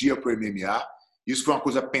energia para o MMA? Isso foi uma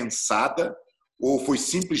coisa pensada? Ou foi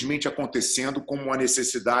simplesmente acontecendo como uma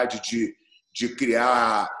necessidade de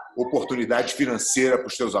criar oportunidade financeira para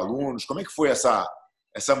os seus alunos? Como é que foi essa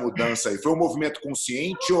essa mudança aí? Foi um movimento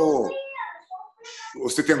consciente ou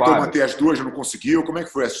você tentou Fábio, manter as duas e não conseguiu? Como é que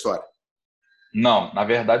foi essa história? não, na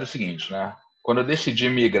verdade é o seguinte, né? Quando eu decidi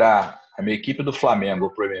migrar a minha equipe do Flamengo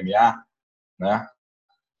para o MMA, né?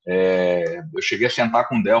 Eu cheguei a sentar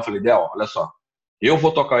com o Del, falei, Del, olha só, eu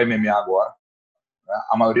vou tocar o MMA agora, né?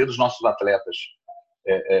 A maioria dos nossos atletas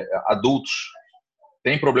adultos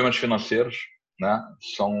tem problemas financeiros, né?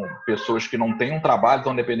 São pessoas que não têm um trabalho,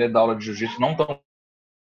 estão dependendo da aula de jiu-jitsu, não estão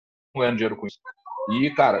ganhando dinheiro com isso.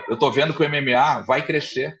 E, cara, eu tô vendo que o MMA vai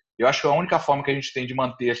crescer. Eu acho que a única forma que a gente tem de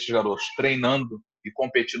manter esses garotos treinando e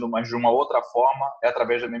competindo, mas de uma outra forma, é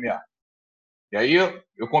através do MMA. E aí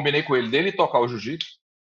eu combinei com ele dele tocar o jiu-jitsu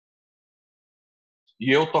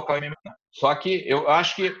e eu tocar o MMA. Só que eu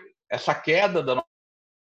acho que essa queda da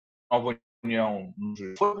Nova União no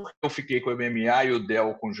jiu-jitsu foi porque eu fiquei com o MMA e o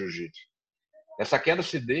Del com o jiu-jitsu. Essa queda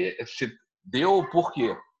se deu por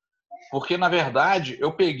quê? Porque, na verdade,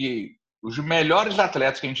 eu peguei os melhores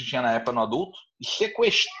atletas que a gente tinha na época no adulto e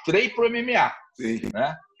sequestrei para o MMA. Sim.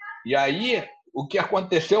 Né? E aí, o que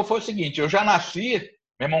aconteceu foi o seguinte, eu já nasci,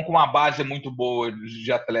 meu irmão, com uma base muito boa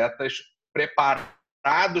de atletas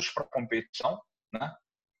preparados para a competição, né?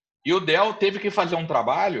 E o Del teve que fazer um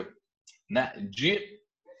trabalho, né, de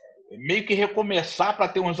meio que recomeçar para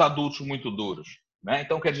ter uns adultos muito duros. Né?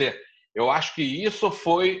 Então, quer dizer, eu acho que isso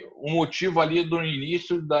foi o motivo ali do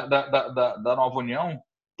início da Nova União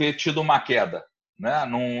ter tido uma queda. Né?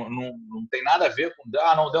 Não tem nada a ver com...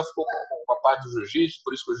 não, o Del ficou com a parte do jiu-jitsu,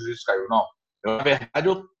 por isso que o jiu-jitsu caiu. Não. Na verdade,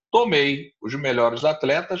 eu tomei os melhores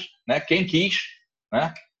atletas, né? Quem quis,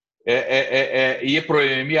 né? Ir para o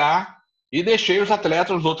MMA e deixei os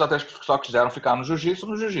outros atletas que só quiseram ficar no jiu-jitsu,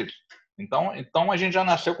 no jiu-jitsu. Então, a gente já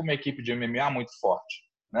nasceu com uma equipe de MMA muito forte.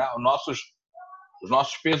 Né? Os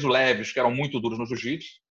nossos pesos leves, que eram muito duros no jiu-jitsu,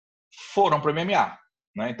 foram para o MMA.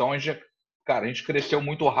 Né? Então, a gente cresceu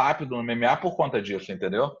muito rápido no MMA por conta disso,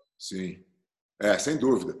 entendeu? Sim, sem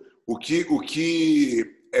dúvida. O que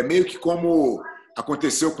é meio que como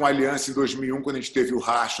aconteceu com a Aliança em 2001, quando a gente teve o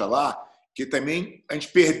racha lá, que também a gente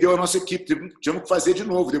perdeu a nossa equipe, tivemos que fazer de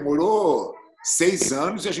novo. Demorou 6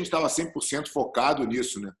 anos e a gente estava 100% focado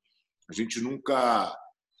nisso, né? A gente nunca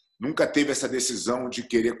teve essa decisão de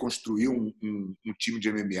querer construir um time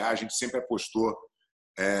de MMA. A gente sempre apostou,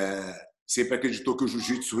 sempre acreditou que o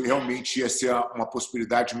jiu-jitsu realmente ia ser uma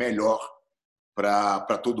possibilidade melhor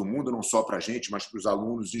para todo mundo, não só para a gente, mas para os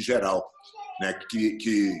alunos em geral, né?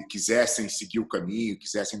 que quisessem seguir o caminho,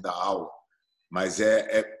 quisessem dar aula. Mas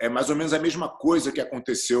é mais ou menos a mesma coisa que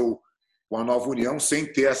aconteceu com a Nova União, sem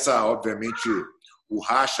ter essa, obviamente, o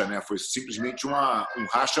racha, né? Foi simplesmente um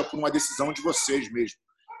racha por uma decisão de vocês mesmo,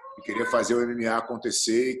 de querer fazer o MMA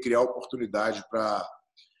acontecer e criar oportunidade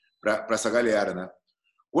para essa galera, né?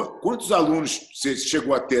 Quantos alunos você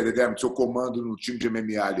chegou a ter, Dedé, no seu comando no time de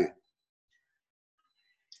MMA ali?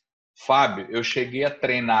 Fábio, eu cheguei a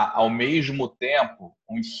treinar ao mesmo tempo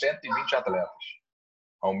uns 120 atletas.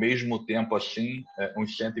 Ao mesmo tempo, assim,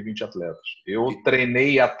 uns 120 atletas. Eu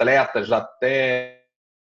treinei atletas até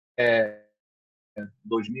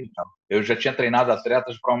 2000. Eu já tinha treinado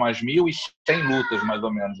atletas para umas 1.100 lutas, mais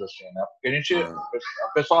ou menos, assim, né? Porque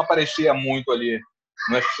o pessoal aparecia muito ali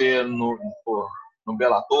no UFC, no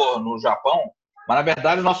Bellator, no Japão, mas, na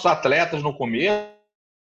verdade, nossos atletas, no começo,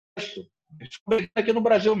 aqui no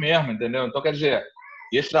Brasil mesmo, entendeu? Então, quer dizer,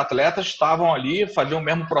 esses atletas estavam ali, faziam o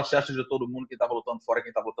mesmo processo de todo mundo que estava lutando fora e quem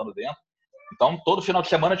estava lutando dentro. Então, todo final de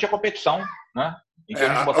semana tinha competição, né? Em que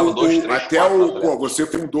a gente botava 2, 3, 4 você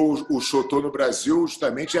fundou o Shotô no Brasil,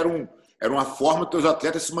 justamente era uma forma dos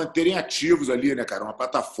atletas se manterem ativos ali, né, cara? Uma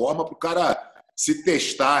plataforma para o cara se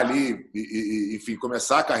testar ali e, enfim,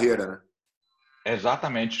 começar a carreira, né?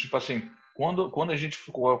 Exatamente. Tipo assim, quando a gente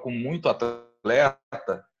ficou com muito atleta,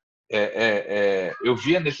 eu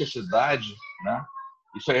vi a necessidade, né?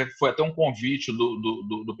 Isso foi até um convite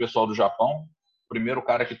do pessoal do Japão. O primeiro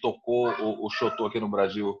cara que tocou o Shotô aqui no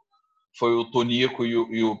Brasil foi o Tonico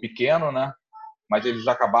e o Pequeno, né? Mas eles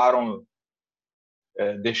acabaram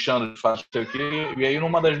deixando de fazer aqui. E aí,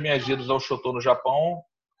 numa das minhas idas ao Shotô no Japão,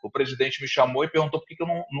 o presidente me chamou e perguntou por que eu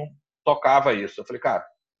não tocava isso. Eu falei, cara,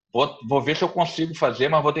 vou ver se eu consigo fazer,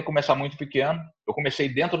 mas vou ter que começar muito pequeno. Eu comecei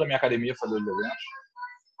dentro da minha academia a fazer os eventos,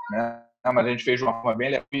 né? Mas a gente fez de uma forma bem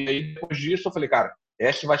legal. E aí, depois disso, eu falei, cara,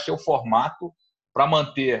 esse vai ser o formato para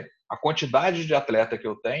manter a quantidade de atleta que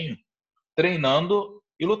eu tenho treinando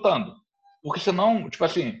e lutando. Porque senão, tipo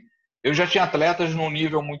assim, eu já tinha atletas num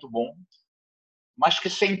nível muito bom, mas que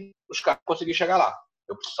sem os caras conseguir chegar lá.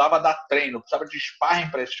 Eu precisava dar treino, eu precisava de sparring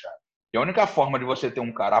para esses caras. E a única forma de você ter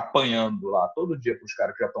um cara apanhando lá todo dia para os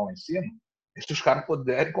caras que já estão lá em cima é se os caras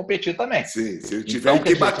puderem competir também. Sim, se ele tiver que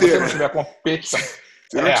dizer, bater. Se você não tiver competição,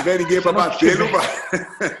 Se não tiver ninguém para bater, não vai.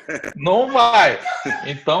 Não vai.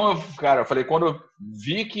 Então, cara, eu falei, quando eu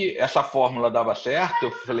vi que essa fórmula dava certo,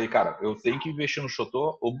 eu falei, cara, eu tenho que investir no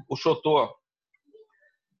Chotô. O Chotô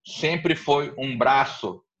sempre foi um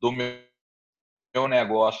braço do meu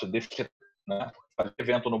negócio, né? Fazer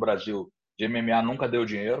evento no Brasil de MMA nunca deu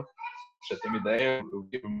dinheiro. Pra você ter uma ideia, eu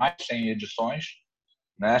tive mais de 100 edições.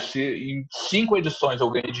 Né? Se em 5 edições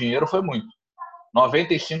eu ganhei dinheiro, foi muito.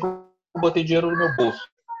 95 eu botei dinheiro no meu bolso.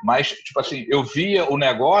 Mas, tipo assim, eu via o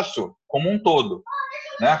negócio como um todo.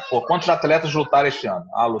 Né? Pô, quantos atletas lutaram esse ano?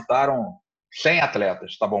 Lutaram 100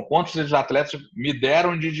 atletas. Tá bom. Quantos desses atletas me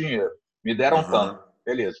deram de dinheiro? Me deram tanto.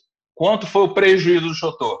 Beleza. Quanto foi o prejuízo do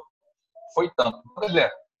Chotô? Foi tanto. Quer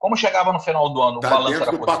dizer, como chegava no final do ano, o balanço era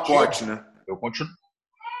dentro do positivo, pacote, né? Eu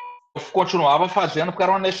continuava fazendo porque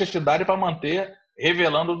era uma necessidade para manter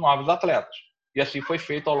revelando novos atletas. E assim foi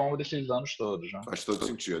feito ao longo desses anos todos. Né? Faz todo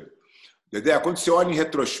sentido. Dedé, quando você olha em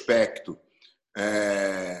retrospecto,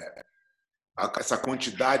 essa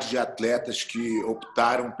quantidade de atletas que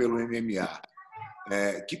optaram pelo MMA,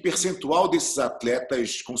 que percentual desses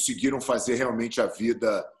atletas conseguiram fazer realmente a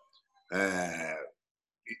vida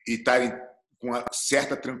e estarem com uma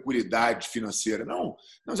certa tranquilidade financeira? Não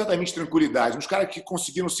exatamente tranquilidade, mas os caras que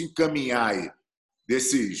conseguiram se encaminhar aí,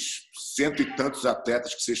 desses 100 e tantos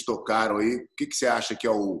atletas que vocês tocaram aí, o que você acha que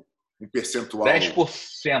é um percentual?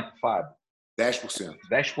 10%, Fábio. 10%.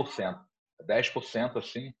 10%. 10%,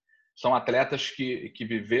 assim, são atletas que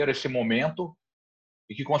viveram esse momento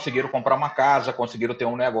e que conseguiram comprar uma casa, conseguiram ter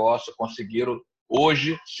um negócio, conseguiram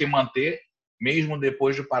hoje se manter mesmo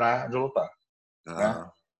depois de parar de lutar.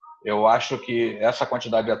 Né? Eu acho que essa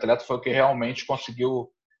quantidade de atletas foi o que realmente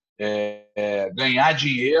conseguiu ganhar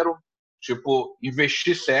dinheiro, tipo,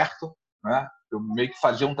 investir certo, né? Eu meio que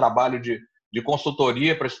fazia um trabalho de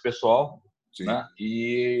consultoria para esse pessoal, né?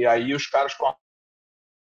 E aí os caras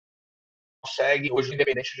conseguem, hoje,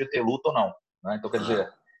 independente de ter luta ou não. Né? Então, quer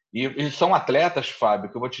dizer, e são atletas,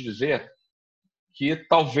 Fábio, que eu vou te dizer, que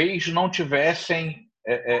talvez não tivessem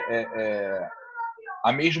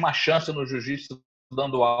a mesma chance no jiu-jitsu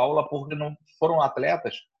dando aula, porque não foram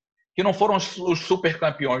atletas que não foram os super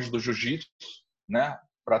campeões do jiu-jitsu, né,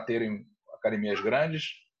 para terem academias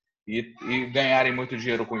grandes e ganharem muito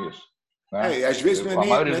dinheiro com isso. Né? E às vezes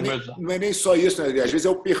não é nem só isso, né? Às vezes é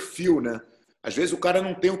o perfil, né? Às vezes o cara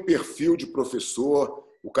não tem o perfil de professor,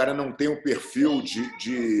 o cara não tem o perfil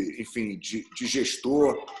de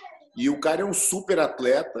gestor, e o cara é um super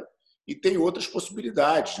atleta e tem outras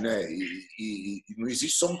possibilidades, né? E não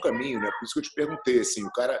existe só um caminho, né? Por isso que eu te perguntei, assim,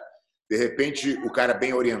 o cara, de repente, o cara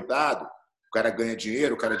bem orientado, o cara ganha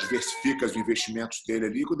dinheiro, o cara diversifica os investimentos dele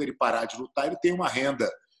ali, quando ele parar de lutar, ele tem uma renda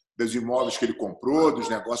dos imóveis que ele comprou, dos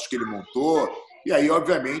negócios que ele montou, e aí,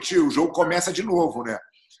 obviamente, o jogo começa de novo, né?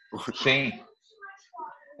 Sim.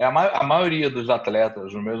 A maioria dos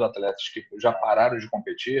atletas, os meus atletas que já pararam de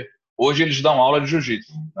competir, hoje eles dão aula de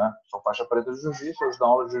jiu-jitsu, né? São faixa preta de jiu-jitsu, eles dão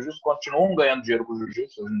aula de jiu-jitsu, continuam ganhando dinheiro com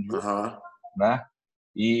jiu-jitsu hoje em dia, né?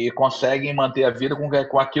 E conseguem manter a vida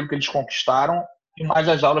com aquilo que eles conquistaram e mais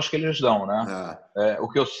as aulas que eles dão, né? O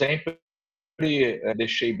que eu sempre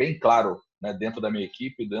deixei bem claro, né, dentro da minha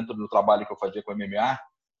equipe, dentro do trabalho que eu fazia com o MMA,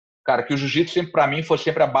 cara, que o jiu-jitsu sempre para mim foi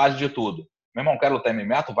sempre a base de tudo. Meu irmão, quero lutar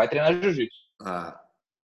MMA, tu vai treinar jiu-jitsu.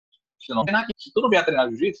 Se tu não vier treinar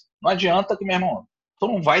jiu-jitsu, não adianta que, meu irmão, tu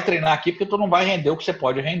não vai treinar aqui porque tu não vai render o que você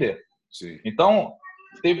pode render. Sim. Então,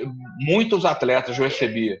 teve muitos atletas eu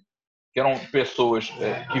recebi que eram pessoas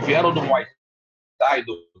que vieram do Muay Thai,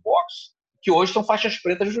 do boxe, que hoje são faixas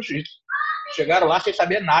pretas de jiu-jitsu. Chegaram lá sem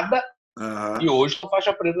saber nada e hoje são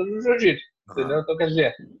faixa preta do jiu-jitsu. Entendeu? Então, quer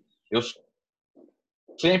dizer, eu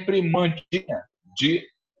sempre mantinha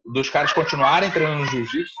dos caras continuarem treinando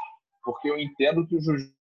jiu-jitsu, porque eu entendo que o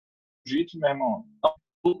jiu-jitsu, meu irmão, não tem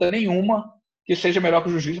luta nenhuma que seja melhor que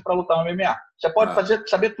o jiu-jitsu para lutar no MMA. Você pode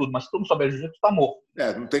saber tudo, mas se tu não souber jiu-jitsu, tá morto.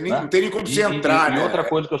 Não tem nem como você entrar, né? E outra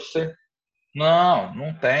coisa que eu sei...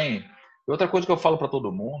 Não tem. E outra coisa que eu falo para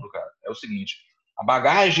todo mundo, cara, é o seguinte: a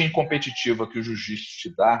bagagem competitiva que o jiu-jitsu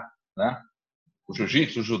te dá, né? O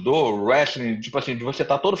jiu-jitsu, o judô, o wrestling, tipo assim, de você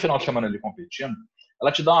estar todo final de semana ali competindo,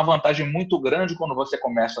 ela te dá uma vantagem muito grande quando você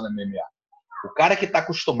começa no MMA. O cara que está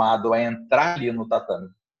acostumado a entrar ali no tatame,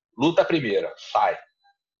 luta a primeira, sai.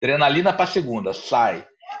 Adrenalina para a segunda, sai.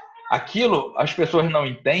 Aquilo as pessoas não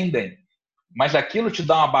entendem, mas aquilo te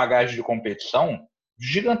dá uma bagagem de competição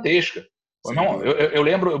gigantesca. Não, eu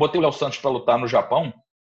lembro, eu botei o Léo Santos para lutar no Japão,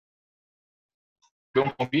 deu um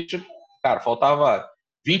convite, cara, faltava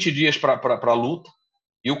 20 dias para a luta,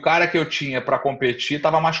 e o cara que eu tinha para competir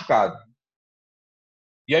estava machucado.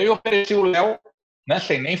 E aí eu ofereci o Léo, né,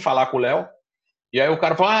 sem nem falar com o Léo, E aí o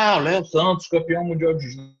cara falou, o Léo Santos, campeão mundial de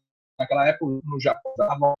jiu-jitsu. Naquela época, no Japão,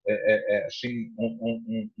 dava assim,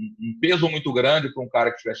 um peso muito grande para um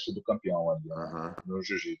cara que tivesse sido campeão ali, no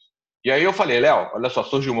jiu-jitsu. E aí eu falei, Léo, olha só,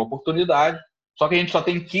 surgiu uma oportunidade, só que a gente só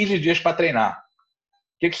tem 15 dias para treinar.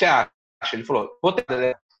 O que você acha? Ele falou, vou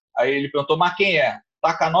treinar. Aí ele perguntou, mas quem é?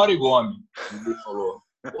 Takanori Gomi. Ele falou,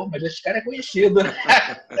 pô, mas esse cara é conhecido, né?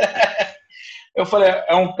 Eu falei,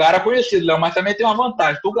 é um cara conhecido, Léo, mas também tem uma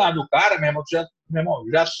vantagem. Tu ganha do cara, meu irmão,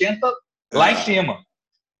 já senta lá em cima.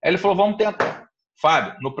 Aí ele falou, vamos tentar.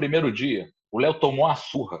 Fábio, no primeiro dia, o Léo tomou uma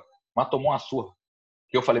surra. Mas tomou uma surra.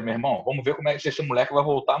 E eu falei, meu irmão, vamos ver como é que esse moleque vai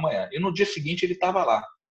voltar amanhã. E no dia seguinte ele estava lá.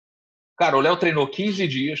 Cara, o Léo treinou 15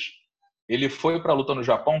 dias. Ele foi para a luta no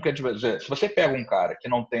Japão. Quer dizer, se você pega um cara que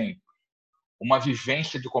não tem uma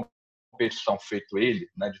vivência de competição feito ele,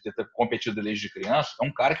 né, de ter competido desde criança, é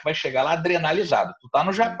um cara que vai chegar lá adrenalizado. Tu tá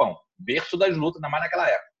no Japão, berço das lutas, ainda mais naquela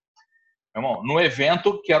época. Meu irmão, no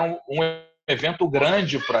evento que era um evento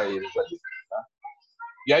grande para eles ali. Tá?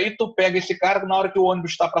 E aí tu pega esse cara, na hora que o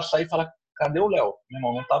ônibus está para sair, fala, cadê o Léo? Meu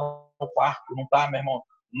irmão, não tá no quarto, não tá, meu irmão,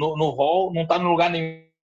 no hall, não tá no lugar nenhum,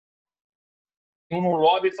 no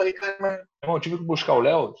lobby. Eu falei, cara, meu irmão, eu tive que buscar o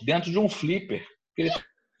Léo dentro de um flipper, porque ele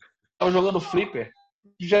estava jogando flipper,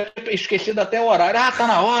 já tinha esquecido até o horário, tá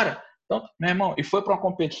na hora. Então, meu irmão, e foi para uma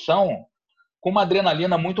competição com uma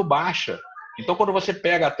adrenalina muito baixa. Então, quando você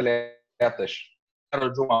pega atletas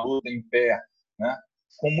de uma luta em pé, né,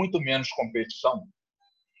 com muito menos competição,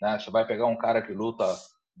 né, você vai pegar um cara que luta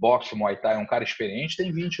boxe, muay thai, um cara experiente,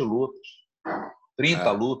 tem 20 lutas,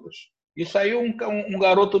 30 lutas. Isso aí um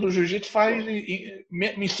garoto do jiu-jitsu faz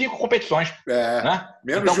em 5 competições. Né?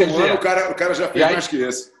 Menos então, de um ano o cara já fez mais que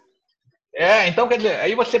isso. Então, quer dizer,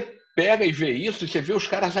 aí você pega e vê isso, e você vê os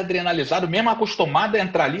caras adrenalizados, mesmo acostumados a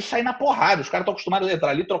entrar ali e sair na porrada. Os caras estão acostumados a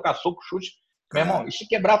entrar ali, trocar soco, chute. Meu irmão, e se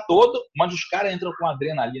quebrar todo, mas os caras entram com uma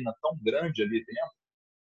adrenalina tão grande ali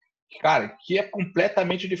dentro, cara, que é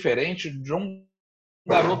completamente diferente de um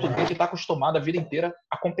garoto desse que está acostumado a vida inteira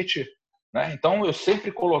a competir. Né? Então, eu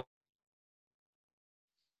sempre coloquei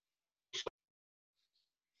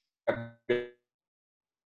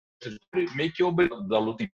meio que obrigado da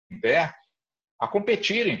luta em pé a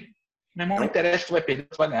competirem. Meu irmão, não interessa se tu vai perder, se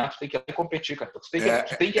tu vai ganhar, tu tem que ir competir, cara. Tu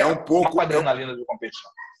tem que é um pouco, uma adrenalina de competição.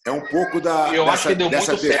 É um pouco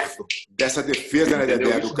dessa defesa, né,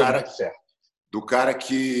 Dedé, do cara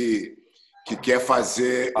que quer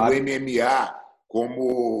fazer o MMA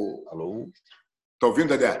como... Alô? Tá ouvindo,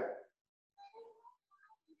 Dedé?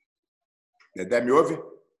 Dedé, me ouve?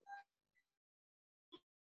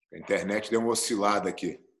 A internet deu uma oscilada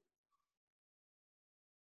aqui.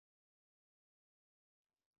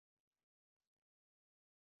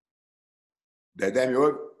 Dedé, me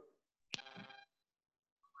ouve?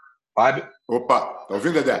 Fábio? Opa, tá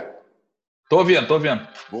ouvindo, Dedé? Tô ouvindo.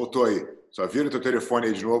 Voltou aí. Só vira o teu telefone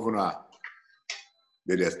aí de novo na...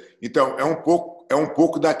 Beleza. Então, é um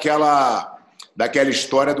pouco daquela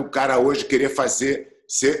história do cara hoje querer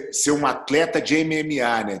ser um atleta de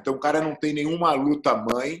MMA, né? Então, o cara não tem nenhuma luta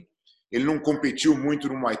mãe, ele não competiu muito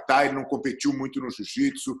no Muay Thai, ele não competiu muito no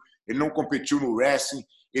Jiu-Jitsu, ele não competiu no wrestling,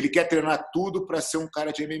 ele quer treinar tudo para ser um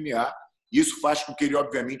cara de MMA. Isso faz com que ele,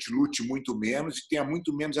 obviamente, lute muito menos e tenha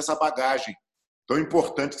muito menos essa bagagem tão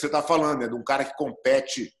importante que você está falando, né? De um cara que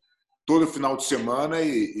compete todo final de semana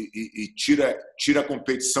e tira a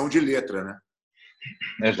competição de letra, né?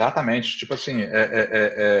 Exatamente. Tipo assim,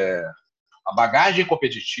 a bagagem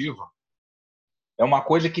competitiva é uma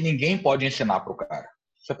coisa que ninguém pode ensinar para o cara.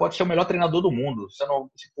 Você pode ser o melhor treinador do mundo.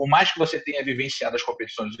 Por mais que você tenha vivenciado as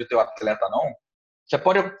competições e o teu atleta não, você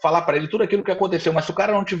pode falar para ele tudo aquilo que aconteceu, mas se o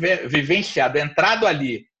cara não tiver vivenciado, entrado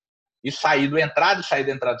ali e saído, entrado e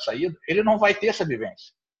saído, entrado e saído, ele não vai ter essa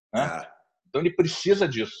vivência. Né? Então ele precisa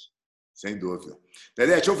disso. Sem dúvida.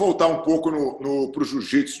 Dedé, deixa eu voltar um pouco para o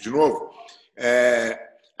jiu-jitsu de novo.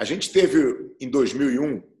 A gente teve, em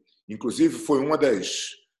 2001, inclusive foi uma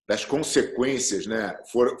das consequências, né?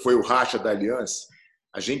 Foi o racha da aliança.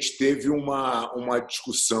 A gente teve uma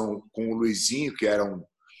discussão com o Luizinho, que era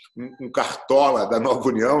um cartola da Nova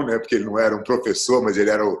União, né? Porque ele não era um professor, mas ele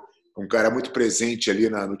era um cara muito presente ali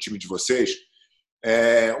no time de vocês.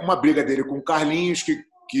 Uma briga dele com o Carlinhos,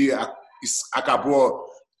 que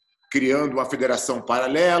acabou criando uma federação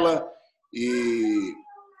paralela e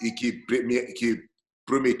que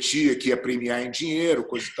prometia que ia premiar em dinheiro,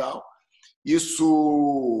 coisa e tal.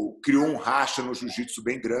 Isso criou um racha no jiu-jitsu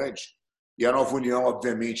bem grande. E a Nova União,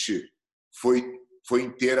 obviamente, foi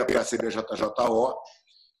inteira para a CBJJO.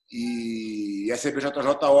 E a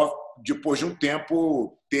CBJJO, depois de um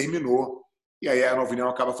tempo, terminou. E aí a Nova União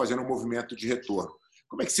acaba fazendo um movimento de retorno.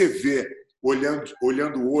 Como é que você vê,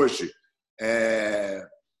 olhando hoje,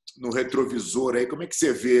 no retrovisor aí, como é que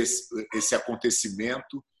você vê esse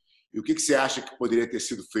acontecimento e o que você acha que poderia ter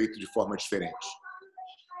sido feito de forma diferente?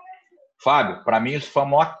 Fábio, para mim isso foi a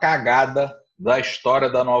maior cagada da história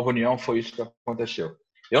da Nova União, foi isso que aconteceu.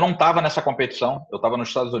 Eu não estava nessa competição, eu estava nos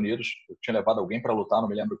Estados Unidos, eu tinha levado alguém para lutar, não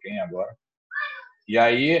me lembro quem agora. E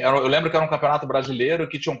aí, eu lembro que era um campeonato brasileiro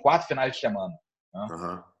que tinham 4 finais de semana. Né?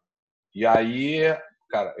 Uhum. E aí,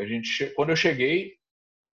 cara, quando eu cheguei,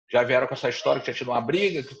 já vieram com essa história que tinha tido uma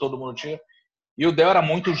briga, que todo mundo tinha. E o Del era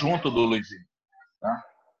muito junto do Luizinho. Né?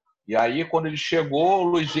 E aí, quando ele chegou, o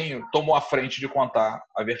Luizinho tomou a frente de contar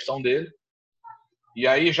a versão dele. E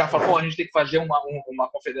aí já falou, a gente tem que fazer uma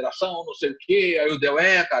confederação, não sei o quê. Aí o Del,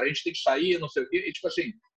 cara, a gente tem que sair, não sei o quê. E tipo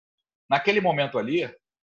assim, naquele momento ali,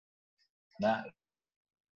 né,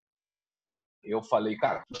 eu falei,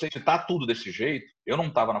 cara, se tá tudo desse jeito, eu não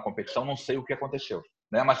estava na competição, não sei o que aconteceu.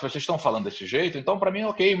 Né? Mas se vocês estão falando desse jeito, então para mim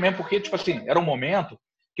ok, mesmo porque, tipo assim, era um momento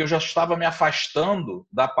que eu já estava me afastando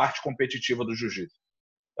da parte competitiva do jiu-jitsu.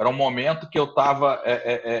 Era um momento que eu estava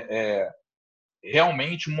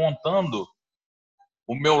realmente montando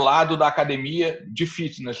o meu lado da academia de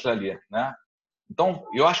fitness ali, né? Então,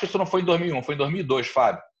 eu acho que isso não foi em 2001, foi em 2002,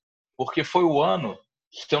 Fábio. Porque foi o ano,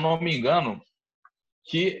 se eu não me engano,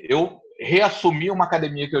 que eu reassumi uma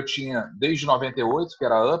academia que eu tinha desde 98, que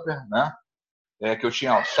era a Upper, né? Que eu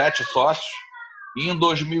tinha 7 sócios. E em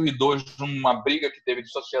 2002, numa briga que teve de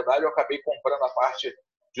sociedade, eu acabei comprando a parte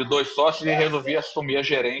de 2 sócios e resolvi assumir a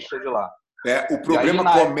gerência de lá. O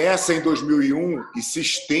problema começa em 2001 e se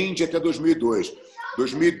estende até 2002.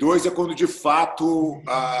 2002 é quando, de fato,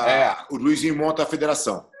 o Luizinho monta a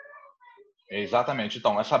federação. Exatamente.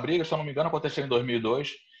 Então, essa briga, se eu não me engano, aconteceu em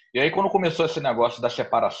 2002. E aí, quando começou esse negócio da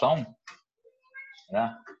separação,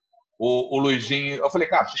 né, o Luizinho... Eu falei,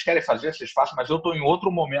 cara, vocês querem fazer, vocês façam, mas eu estou em outro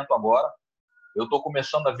momento agora. Eu estou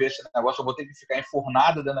começando a ver esse negócio, eu vou ter que ficar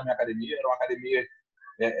enfurnado dentro da minha academia. Era uma academia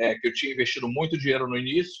que eu tinha investido muito dinheiro no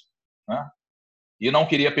início, né, e não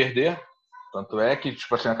queria perder. Tanto é que,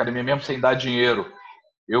 tipo assim, a academia, mesmo sem dar dinheiro,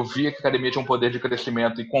 eu via que a academia tinha um poder de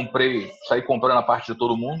crescimento e saí comprando a parte de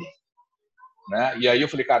todo mundo. Né? E aí eu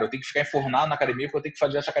falei, cara, eu tenho que ficar enfurnado na academia porque eu tenho que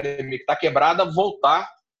fazer essa academia que está quebrada voltar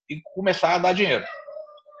e começar a dar dinheiro.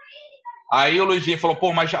 Aí o Luizinho falou,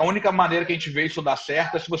 pô, mas a única maneira que a gente vê isso dar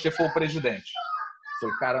certo é se você for o presidente. Eu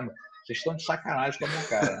falei, caramba, vocês estão de sacanagem com a minha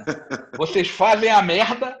cara. Né? Vocês fazem a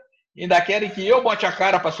merda e ainda querem que eu bote a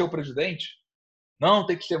cara para ser o presidente? Não,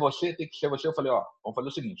 tem que ser você, tem que ser você. Eu falei, vamos fazer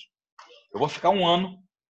o seguinte, eu vou ficar 1 ano,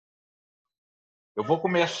 eu vou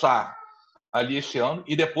começar ali esse ano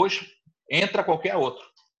e depois entra qualquer outro.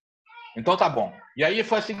 Então tá bom. E aí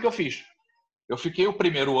foi assim que eu fiz. Eu fiquei o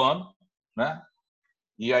primeiro ano, né?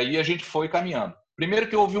 E aí a gente foi caminhando. Primeiro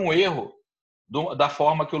que houve um erro da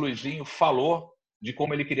forma que o Luizinho falou de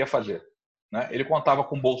como ele queria fazer. Né? Ele contava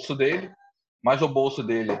com o bolso dele, mas o bolso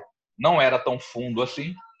dele não era tão fundo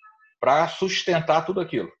assim para sustentar tudo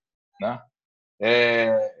aquilo. Né?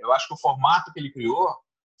 Eu acho que o formato que ele criou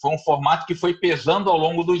foi um formato que foi pesando ao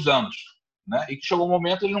longo dos anos. Né? E que chegou um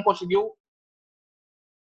momento que ele não conseguiu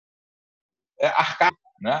arcar.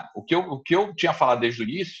 Né? O que eu tinha falado desde o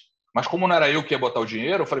início, mas como não era eu que ia botar o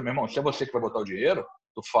dinheiro, eu falei, meu irmão, se é você que vai botar o dinheiro,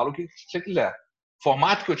 tu fala o que você quiser. O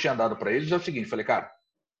formato que eu tinha dado para eles é o seguinte, falei, cara,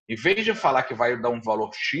 em vez de falar que vai dar um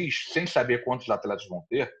valor X sem saber quantos atletas vão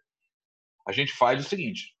ter, a gente faz o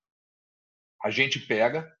seguinte, a gente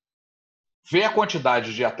pega, vê a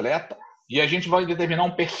quantidade de atleta e a gente vai determinar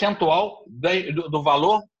um percentual do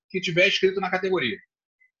valor que tiver escrito na categoria.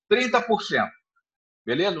 30%.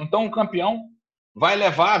 Beleza? Então o campeão vai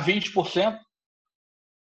levar 20%,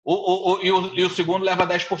 e o segundo leva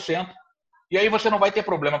 10%. E aí você não vai ter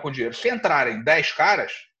problema com o dinheiro. Se entrarem 10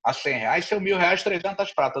 caras a R$100, são R$1.000,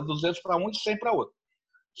 300 pratas, 200 para um e 100 para outro.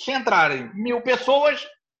 Se entrarem 1.000 pessoas,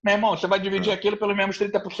 meu irmão, você vai dividir aquilo pelos mesmos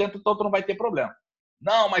 30%, então tu não vai ter problema.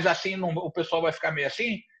 Não, mas assim não, o pessoal vai ficar meio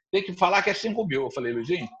assim, tem que falar que é 5 mil. Eu falei,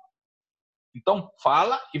 Luizinho, então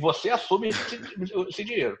fala e você assume esse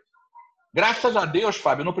dinheiro. Graças a Deus,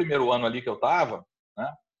 Fábio, no primeiro ano ali que eu estava,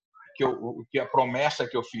 né, que a promessa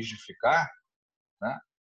que eu fiz de ficar, né,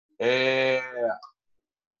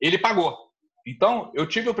 ele pagou. Então, eu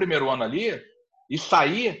tive o primeiro ano ali e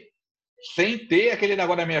saí sem ter aquele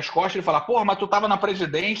negócio nas minhas costas de falar, porra, mas tu estava na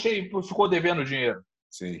presidência e ficou devendo dinheiro.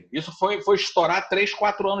 Sim. Isso foi estourar 3,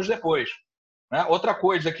 4 anos depois. Né? Outra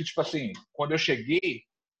coisa que, tipo assim, quando eu cheguei,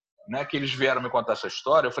 né, que eles vieram me contar essa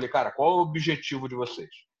história, eu falei, cara, qual é o objetivo de vocês?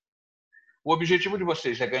 O objetivo de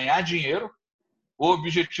vocês é ganhar dinheiro. O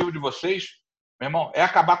objetivo de vocês, meu irmão, é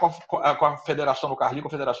acabar com a Federação do Carli, com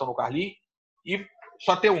a Federação do Carli e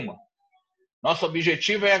só ter uma. Nosso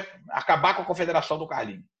objetivo é acabar com a Confederação do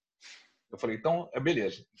Carlinho. Eu falei, então,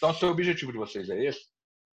 beleza. Então, se o objetivo de vocês é esse,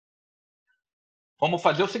 vamos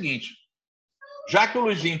fazer o seguinte. Já que o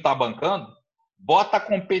Luizinho está bancando, bota a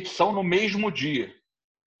competição no mesmo dia.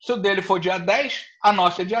 Se o dele for dia 10, a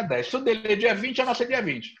nossa é dia 10. Se o dele é dia 20, a nossa é dia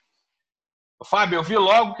 20. Fábio, eu vi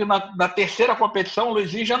logo que na terceira competição o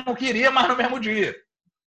Luizinho já não queria mais no mesmo dia.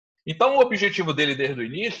 Então, o objetivo dele desde o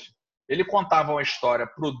início, ele contava uma história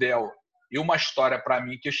para o Del e uma história para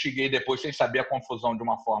mim, que eu cheguei depois sem saber a confusão de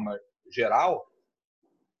uma forma geral,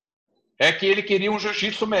 é que ele queria um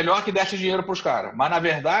jiu-jitsu melhor que desse dinheiro para os caras. Mas, na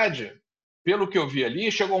verdade, pelo que eu vi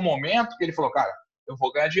ali, chegou um momento que ele falou, cara, eu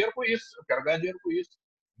vou ganhar dinheiro com isso, eu quero ganhar dinheiro com isso,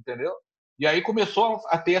 entendeu? E aí começou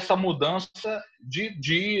a ter essa mudança de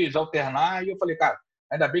dias, alternar, e eu falei, cara,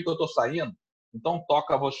 ainda bem que eu tô saindo, então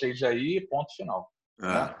toca vocês aí, ponto final.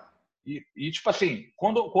 Né? E, tipo assim,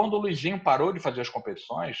 quando o Luizinho parou de fazer as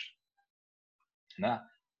competições, né,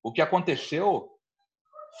 o que aconteceu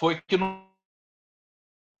foi que no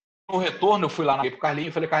retorno eu fui lá pro Carlinhos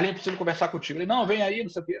e falei, Carlinhos, preciso conversar contigo. Ele, não, vem aí, não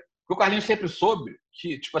sei o quê. Porque o Carlinhos sempre soube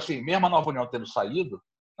que, tipo assim, mesmo a Nova União tendo saído,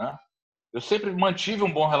 né, eu sempre mantive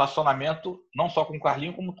um bom relacionamento, não só com o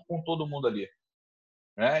Carlinhos, como com todo mundo ali.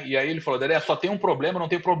 Né? E aí ele falou, Dedé, só tem um problema, não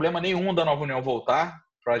tem problema nenhum da Nova União voltar,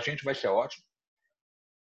 pra gente vai ser ótimo.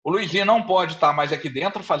 O Luizinho não pode estar mais aqui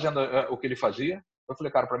dentro fazendo o que ele fazia. Eu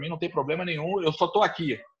falei, cara, para mim não tem problema nenhum, eu só estou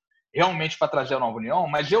aqui realmente para trazer a Nova União,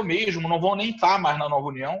 mas eu mesmo não vou nem estar mais na Nova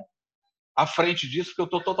União à frente disso, porque eu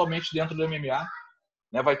estou totalmente dentro do MMA.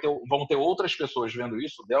 Né? Vão ter outras pessoas vendo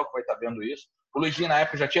isso, o Del que vai estar vendo isso. O Luizinho, na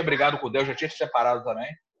época, já tinha brigado com o Del, já tinha se separado também.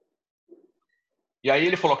 E aí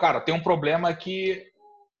ele falou, cara, tem um problema que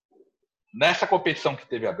nessa competição que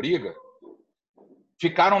teve a briga,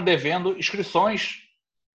 ficaram devendo inscrições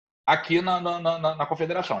aqui na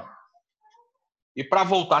confederação. E para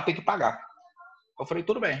voltar tem que pagar. Eu falei,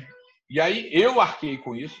 tudo bem. E aí eu arquei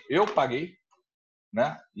com isso, eu paguei,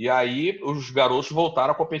 né? E aí os garotos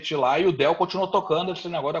voltaram a competir lá e o Del continuou tocando esse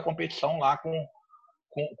negócio da competição lá com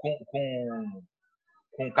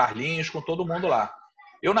o Carlinhos, com todo mundo lá.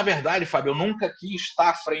 Eu, na verdade, Fábio, eu nunca quis estar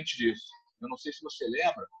à frente disso. Eu não sei se você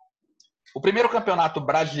lembra. O primeiro campeonato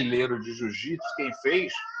brasileiro de jiu-jitsu, quem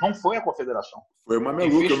fez, não foi a confederação. Foi o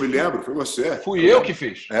Mameluco, eu me lembro, foi você. Fui eu que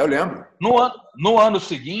fiz. Eu lembro. No ano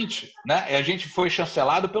seguinte, né, a gente foi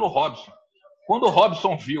chancelado pelo Robson. Quando o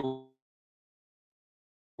Robson viu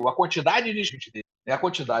a quantidade de gente dele, a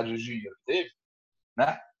quantidade de dinheiro que teve,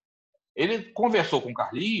 né, ele conversou com o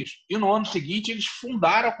Carlinhos e no ano seguinte eles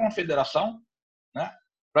fundaram a confederação. Né?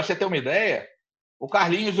 Para você ter uma ideia, o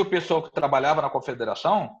Carlinhos e o pessoal que trabalhava na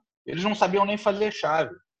confederação, eles não sabiam nem fazer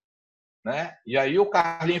chave. Né? E aí o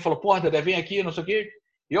Carlinhos falou, porra, Dedé, vem aqui, não sei o quê.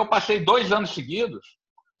 E eu passei 2 anos seguidos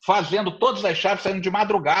fazendo todas as chaves, saindo de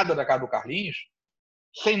madrugada da casa do Carlinhos,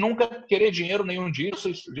 sem nunca querer dinheiro nenhum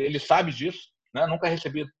disso. Ele sabe disso, né? Nunca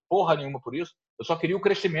recebi porra nenhuma por isso. Eu só queria o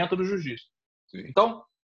crescimento do jiu-jitsu. Então,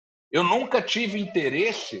 eu nunca tive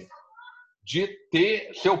interesse de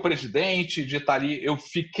ser o presidente, de estar ali. Eu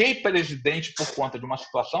fiquei presidente por conta de uma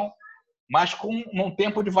situação, mas com um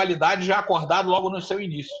tempo de validade já acordado logo no seu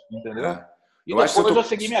início, entendeu? E depois eu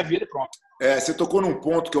segui minha vida e pronto. Você tocou num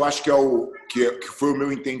ponto que eu acho que que foi o meu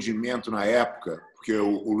entendimento na época, porque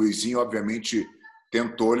o Luizinho, obviamente,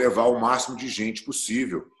 tentou levar o máximo de gente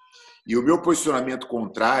possível. E o meu posicionamento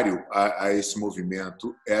contrário a esse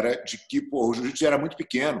movimento era de que o jiu-jitsu era muito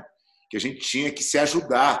pequeno, que a gente tinha que se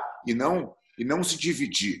ajudar e não se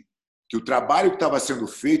dividir. Que o trabalho que estava sendo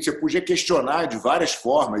feito, você podia questionar de várias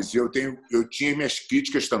formas, e eu tinha minhas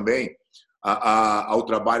críticas também ao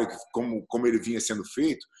trabalho, como ele vinha sendo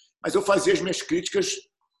feito, mas eu fazia as minhas críticas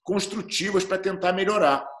construtivas para tentar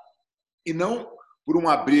melhorar. E não por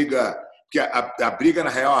uma briga, porque a briga, na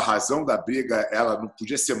real, a razão da briga, ela não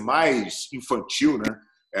podia ser mais infantil, né?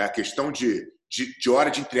 É a questão de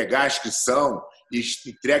hora de entregar a inscrição, e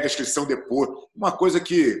entrega a inscrição depois. Uma coisa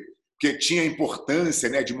que tinha importância,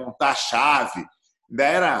 né, de montar a chave.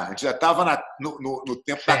 A gente já estava no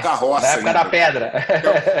tempo da carroça. Na época da pedra.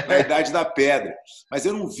 Então, na idade da pedra. Mas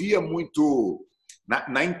eu não via muito,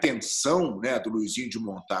 na intenção, né, do Luizinho de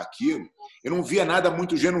montar aquilo, eu não via nada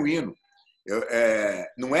muito genuíno.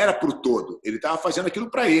 Não era para o todo. Ele estava fazendo aquilo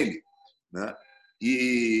para ele. Né?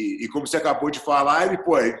 E como você acabou de falar,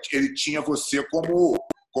 ele tinha você como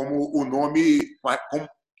o nome...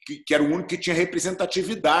 que era o único que tinha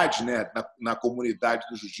representatividade, né, na comunidade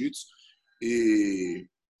do jiu-jitsu. E,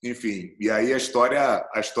 enfim, e aí a história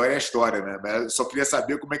é a história, né? Eu só queria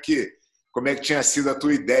saber como é que tinha sido a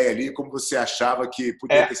tua ideia ali, como você achava que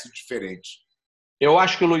podia ter sido diferente. Eu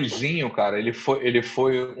acho que o Luizinho, cara, ele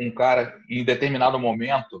foi um cara, em determinado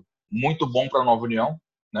momento, muito bom para a Nova União,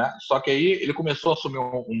 né? Só que aí ele começou a assumir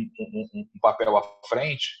um papel à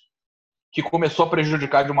frente que começou a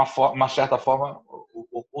prejudicar de uma certa forma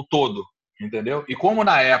o todo, entendeu? E como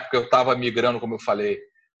na época eu estava migrando, como eu falei,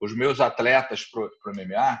 os meus atletas para o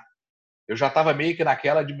MMA, eu já estava meio que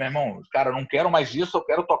naquela de, meu irmão, cara, eu não quero mais isso, eu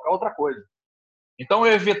quero tocar outra coisa. Então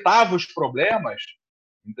eu evitava os problemas,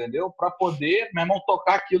 entendeu? Para poder, meu irmão,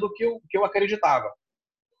 tocar aquilo que eu acreditava.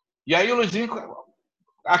 E aí o Luizinho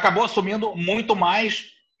acabou assumindo muito mais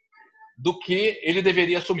do que ele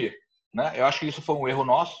deveria assumir, né? Eu acho que isso foi um erro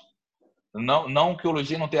nosso. Não que o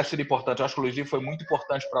Luizinho não tenha sido importante, eu acho que o Luizinho foi muito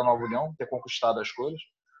importante para a Nova União ter conquistado as coisas,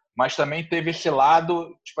 mas também teve esse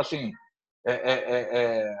lado, tipo assim,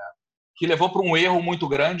 que levou para um erro muito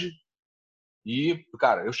grande. E,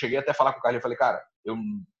 cara, eu cheguei até a falar com o Carlinhos, eu falei, cara,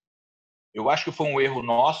 eu acho que foi um erro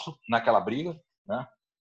nosso naquela briga, né?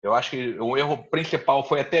 Eu acho que o erro principal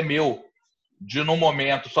foi até meu, de no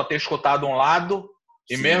momento só ter escutado um lado,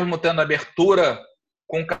 e Sim. mesmo tendo abertura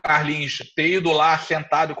com o Carlinhos, ter ido lá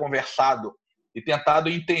sentado e conversado e tentado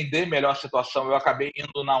entender melhor a situação, eu acabei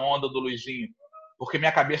indo na onda do Luizinho, porque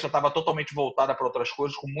minha cabeça estava totalmente voltada para outras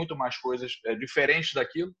coisas, com muito mais coisas diferentes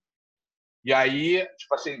daquilo. E aí,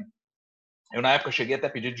 tipo assim, eu na época cheguei até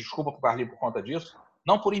a pedir desculpa para o Carlinhos por conta disso,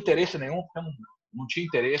 não por interesse nenhum, porque eu não tinha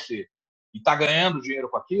interesse em estar ganhando dinheiro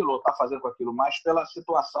com aquilo ou estar fazendo com aquilo, mas pela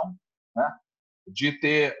situação, né? De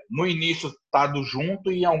ter, no início, estado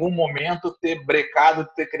junto e em algum momento ter brecado,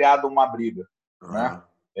 ter criado uma briga, né?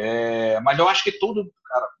 Mas eu acho que tudo,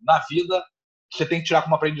 cara, na vida você tem que tirar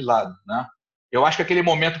como aprendizado, né? Eu acho que aquele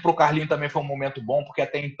momento para o Carlinhos também foi um momento bom, porque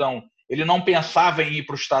até então ele não pensava em ir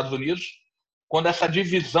para os Estados Unidos. Quando essa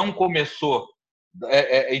divisão começou,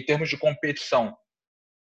 em termos de competição,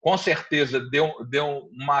 com certeza deu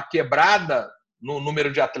uma quebrada no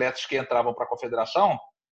número de atletas que entravam para a confederação,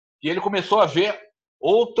 e ele começou a ver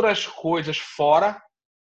outras coisas fora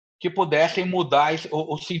que pudessem mudar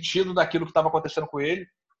o sentido daquilo que estava acontecendo com ele.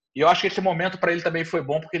 E eu acho que esse momento para ele também foi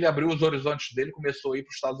bom, porque ele abriu os horizontes dele, começou a ir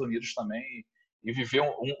para os Estados Unidos também e viveu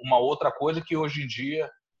uma outra coisa que hoje em dia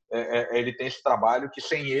ele tem esse trabalho que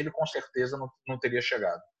sem ele, com certeza, não teria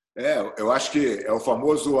chegado. Eu acho que é o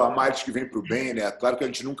famoso a males que vem para o bem, né? Claro que a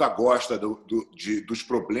gente nunca gosta dos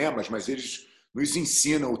problemas, mas eles nos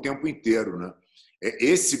ensinam o tempo inteiro, né?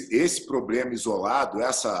 Esse problema isolado,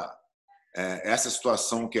 essa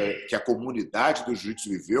situação que a comunidade do jiu-jitsu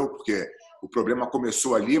viveu, porque o problema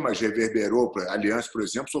começou ali, mas reverberou. A Aliança, por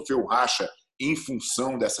exemplo, sofreu um racha em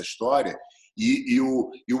função dessa história, e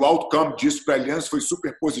o outcome disso para a Aliança foi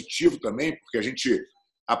super positivo também, porque a gente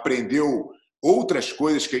aprendeu outras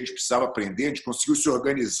coisas que a gente precisava aprender, a gente conseguiu se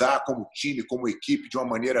organizar como time, como equipe, de uma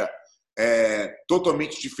maneira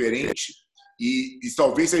totalmente diferente, e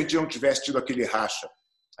talvez se a gente não tivesse tido aquele racha,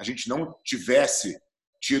 a gente não tivesse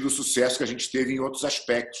tido o sucesso que a gente teve em outros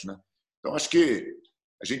aspectos, né? Então, acho que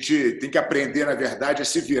a gente tem que aprender, na verdade, a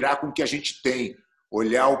se virar com o que a gente tem,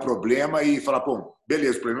 olhar o problema e falar, pô,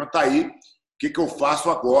 beleza, o problema está aí, o que eu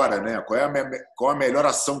faço agora, né? Qual a melhor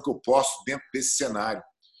ação que eu posso dentro desse cenário?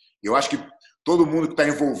 Eu acho que todo mundo que está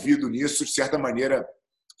envolvido nisso, de certa maneira,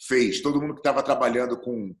 fez. Todo mundo que estava trabalhando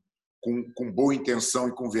com boa intenção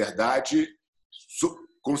e com verdade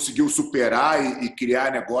conseguiu superar e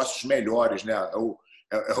criar negócios melhores, né?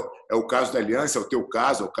 É o caso da Aliança, é o teu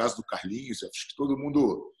caso, é o caso do Carlinhos. Acho que todo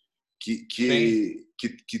mundo que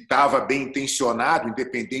estava bem intencionado,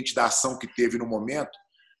 independente da ação que teve no momento,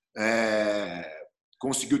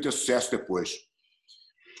 conseguiu ter sucesso depois.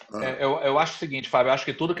 Eu acho o seguinte, Fábio, eu acho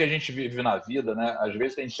que tudo que a gente vive na vida, né, às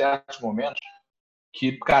vezes tem certos momentos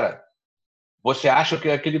que, cara, você acha que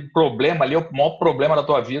aquele problema ali é o maior problema da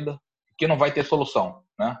tua vida, que não vai ter solução,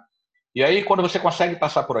 né? E aí, quando você consegue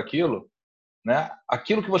passar por aquilo, né,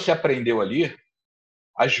 aquilo que você aprendeu ali,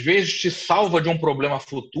 às vezes te salva de um problema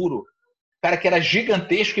futuro, cara, que era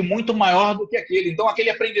gigantesco e muito maior do que aquele. Então,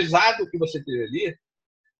 aquele aprendizado que você teve ali,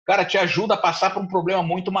 cara, te ajuda a passar por um problema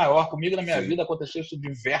muito maior. Comigo, na minha vida, aconteceu isso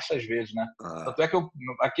diversas vezes, né? Tanto é que eu,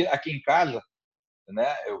 aqui em casa,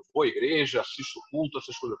 né, eu vou à igreja, assisto culto,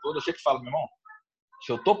 essas coisas todas, eu sempre falo, meu irmão,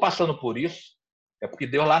 se eu estou passando por isso, é porque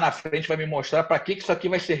Deus lá na frente vai me mostrar para que isso aqui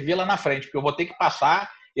vai servir lá na frente, porque eu vou ter que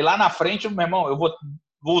passar e lá na frente, meu irmão, eu vou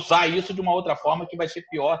usar isso de uma outra forma que vai ser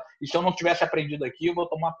pior. E se eu não tivesse aprendido aqui, eu vou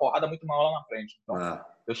tomar uma porrada muito maior lá na frente. Então,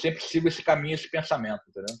 eu sempre sigo esse caminho, esse pensamento,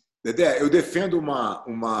 entendeu? Dedé, eu defendo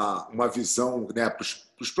uma visão, né, para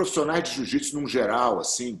os profissionais de jiu-jitsu num geral,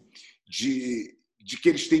 assim, de que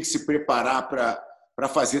eles têm que se preparar para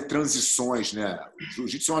fazer transições, né? O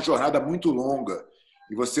jiu-jitsu é uma jornada muito longa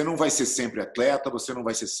e você não vai ser sempre atleta, você não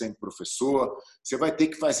vai ser sempre professor, você vai ter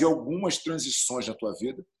que fazer algumas transições na tua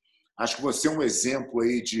vida. Acho que você é um exemplo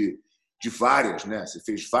aí de de várias, né? Você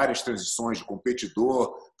fez várias transições de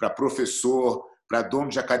competidor para professor, para dono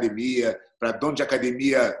de academia, para dono de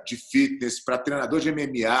academia de fitness, para treinador de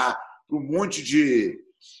MMA, para um monte de...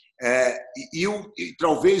 E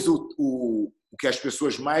talvez o que as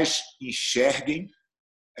pessoas mais enxerguem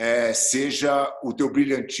seja o teu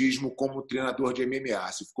brilhantismo como treinador de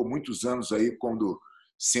MMA. Você ficou muitos anos aí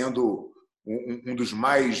sendo um dos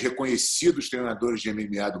mais reconhecidos treinadores de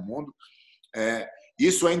MMA do mundo.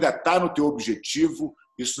 Isso ainda está no teu objetivo?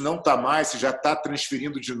 Isso não está mais? Você já está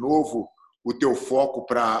transferindo de novo o teu foco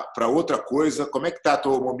para outra coisa? Como é que está o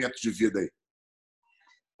teu momento de vida aí?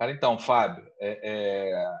 Cara, então, Fábio,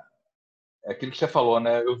 aquilo que você falou,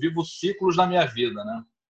 né? Eu vivo ciclos na minha vida, né?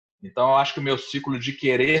 Então, eu acho que o meu ciclo de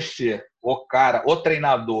querer ser o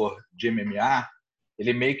treinador de MMA,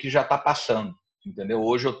 ele meio que já está passando, entendeu?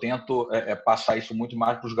 Hoje eu tento passar isso muito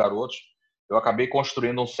mais para os garotos. Eu acabei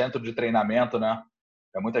construindo um centro de treinamento, né?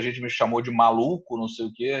 Muita gente me chamou de maluco, não sei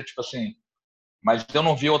o quê, tipo assim. Mas eu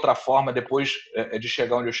não vi outra forma, depois de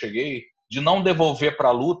chegar onde eu cheguei, de não devolver para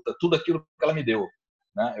a luta tudo aquilo que ela me deu,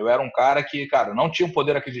 né? Eu era um cara que, cara, não tinha um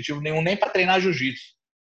poder aquisitivo nenhum nem para treinar jiu-jitsu,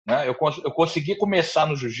 né? Eu consegui começar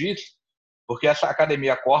no jiu-jitsu porque essa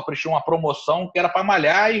academia corporate tinha uma promoção que era para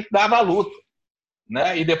malhar e dava luta,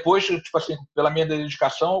 né? E depois, tipo assim, pela minha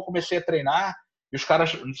dedicação, eu comecei a treinar e os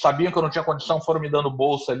caras sabiam que eu não tinha condição, foram me dando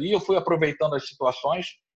bolsa ali, eu fui aproveitando as situações,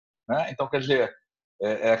 né? Então, quer dizer,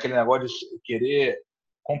 aquele negócio de querer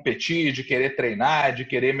competir, de querer treinar, de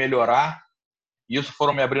querer melhorar. Isso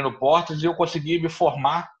foram me abrindo portas e eu consegui me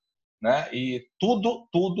formar, né? E tudo,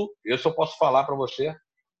 isso eu posso falar para você,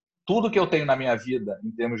 tudo que eu tenho na minha vida,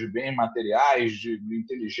 em termos de bens materiais, de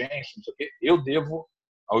inteligência, não sei o quê, eu devo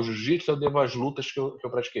ao jiu-jitsu, eu devo às lutas que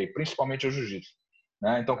eu pratiquei, principalmente ao jiu-jitsu,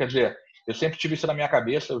 né? Então, quer dizer, eu sempre tive isso na minha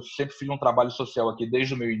cabeça, eu sempre fiz um trabalho social aqui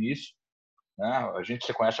desde o meu início, né? A gente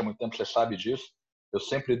se conhece há muito tempo, você sabe disso. Eu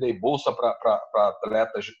sempre dei bolsa para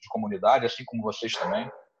atletas de comunidade, assim como vocês também.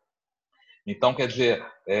 Então, quer dizer,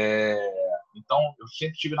 então eu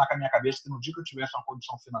sempre tive na minha cabeça que no dia que eu tivesse uma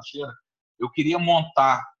condição financeira, eu queria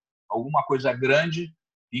montar alguma coisa grande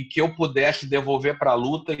em que eu pudesse devolver para a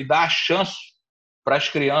luta e dar a chance para as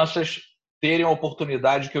crianças terem a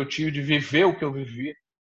oportunidade que eu tive de viver o que eu vivi,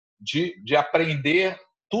 de aprender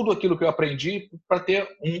tudo aquilo que eu aprendi para ter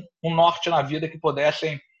um norte na vida que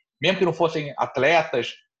pudessem, mesmo que não fossem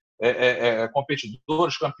atletas,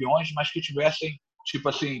 competidores, campeões, mas que tivessem, tipo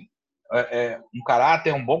assim, um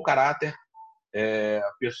caráter, um bom caráter,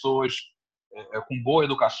 pessoas com boa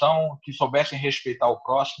educação, que soubessem respeitar o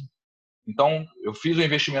próximo. Então, eu fiz um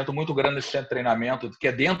investimento muito grande nesse centro de treinamento, que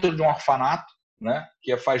é dentro de um orfanato, né?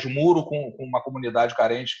 Que faz muro com uma comunidade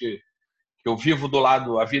carente que eu vivo do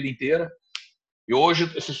lado a vida inteira. E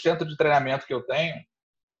hoje, esse centro de treinamento que eu tenho,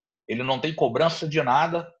 ele não tem cobrança de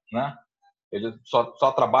nada, né? Ele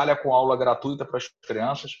só trabalha com aula gratuita para as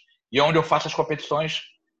crianças. E é onde eu faço as competições,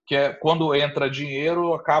 que é quando entra dinheiro,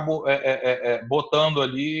 eu acabo botando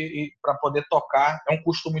ali para poder tocar. É um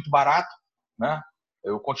custo muito barato, né?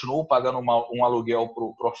 Eu continuo pagando um aluguel para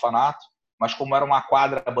o orfanato, mas como era uma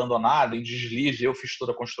quadra abandonada, em deslize, eu fiz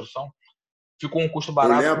toda a construção, ficou um custo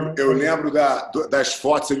barato. Eu lembro das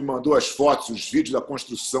fotos, ele mandou as fotos, os vídeos da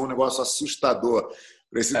construção, um negócio assustador.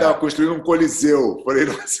 Parecia que estava construindo um coliseu. Falei,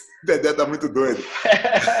 nossa, o Dedé está muito doido.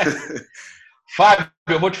 Fábio,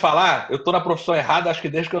 eu vou te falar, eu estou na profissão errada, acho que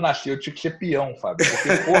desde que eu nasci. Eu tinha que ser peão, Fábio.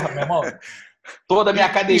 Porque, porra, meu irmão, toda a minha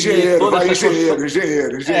academia... Engenheiro.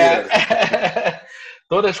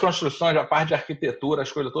 Todas as construções, a parte de arquitetura,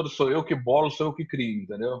 as coisas todas, sou eu que bolo, sou eu que crio,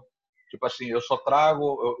 entendeu? Tipo assim, eu só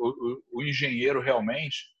trago o engenheiro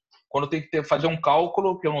realmente quando tem que fazer um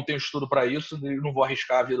cálculo, que eu não tenho estudo para isso, e não vou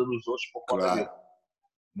arriscar a vida dos outros por conta disso.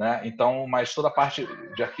 Né? Então, mas toda a parte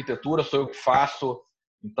de arquitetura sou eu que faço.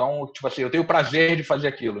 Então, tipo assim, eu tenho o prazer de fazer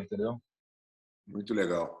aquilo, entendeu? Muito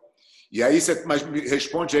legal. E aí, mas me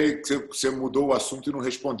responde aí, que você mudou o assunto e não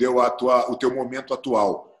respondeu o teu momento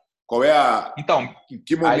atual. Qual é Então, em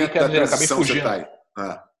que momento da transição você está aí?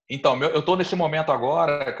 Então, eu estou nesse momento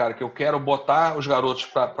agora, cara, que eu quero botar os garotos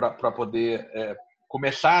para poder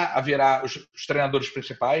começar a virar os treinadores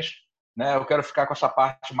principais, né? Eu quero ficar com essa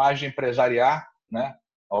parte mais de empresariar, né?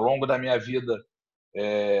 Ao longo da minha vida,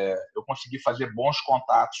 eu consegui fazer bons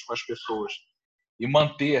contatos com as pessoas e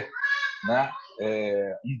manter, né,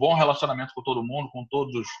 um bom relacionamento com todo mundo, com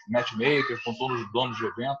todos os matchmakers, com todos os donos de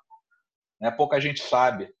evento. Né? Pouca gente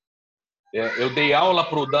sabe. Eu dei aula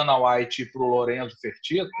para o Dana White e para o Lorenzo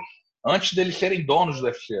Fertitta antes deles serem donos do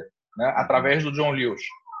UFC, né? Através do John Lewis.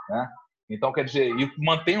 Né? Então, quer dizer, e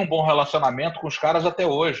mantém um bom relacionamento com os caras até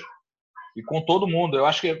hoje. E com todo mundo. Eu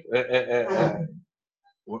acho que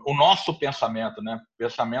o nosso pensamento, né? O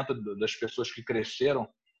pensamento das pessoas que cresceram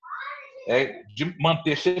é de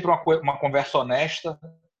manter sempre uma conversa honesta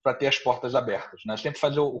para ter as portas abertas, né? Sempre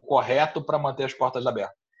fazer o correto para manter as portas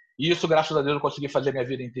abertas. E isso, graças a Deus, eu consegui fazer a minha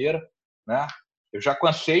vida inteira, né? Eu já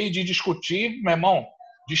cansei de discutir, meu irmão,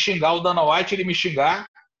 de xingar o Dana White, ele me xingar,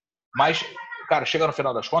 mas, cara, chega no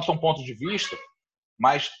final das contas, são pontos de vista,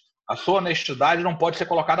 mas a sua honestidade não pode ser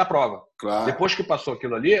colocada à prova. Claro. Depois que passou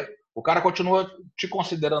aquilo ali, o cara continua te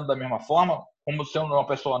considerando da mesma forma, como sendo uma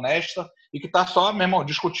pessoa honesta e que está só, meu irmão,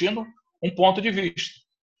 discutindo um ponto de vista.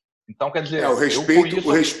 Então, quer dizer, o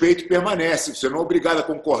respeito permanece. Você não é obrigado a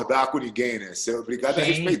concordar com ninguém, né? Você é obrigado a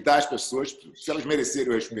respeitar as pessoas se elas merecerem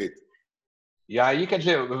o respeito. E aí, quer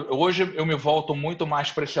dizer, hoje eu me volto muito mais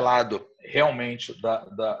para esse lado, realmente,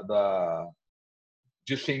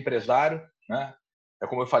 de ser empresário, né? É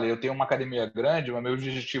como eu falei, eu tenho uma academia grande, mas meu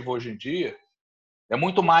objetivo hoje em dia é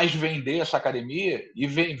muito mais vender essa academia e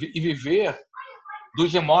viver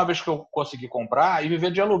dos imóveis que eu consegui comprar e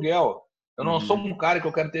viver de aluguel. Eu não sou um cara que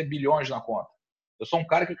eu quero ter bilhões na conta. Eu sou um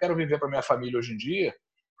cara que eu quero viver para minha família hoje em dia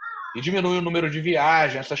e diminuir o número de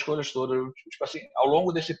viagens, essas coisas todas. Tipo assim, ao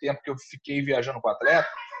longo desse tempo que eu fiquei viajando com o atleta,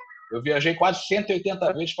 eu viajei quase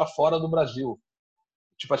 180 vezes para fora do Brasil.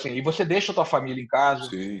 Tipo assim, e você deixa a tua família em casa.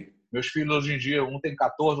 Sim. Meus filhos hoje em dia, um tem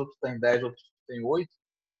 14, outro tem 10, outro tem 8,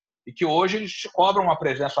 e que hoje eles te cobram uma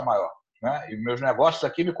presença maior, né? E meus negócios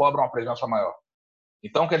aqui me cobram uma presença maior.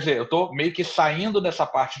 Então, quer dizer, eu estou meio que saindo dessa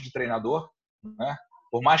parte de treinador, né?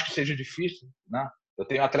 Por mais que seja difícil, né? Eu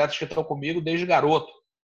tenho atletas que estão comigo desde garoto.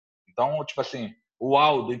 Então, tipo assim, o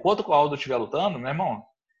Aldo, enquanto o Aldo estiver lutando, meu irmão,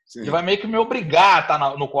 Sim. ele vai meio que me obrigar a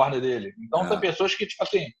estar no corner dele. Então, tem pessoas que, tipo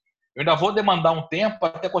assim, eu ainda vou demandar um tempo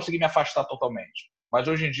até conseguir me afastar totalmente. Mas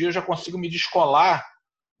hoje em dia eu já consigo me descolar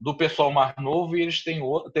do pessoal mais novo e eles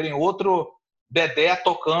terem outro dedé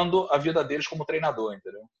tocando a vida deles como treinador,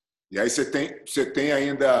 entendeu? E aí você tem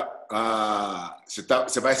ainda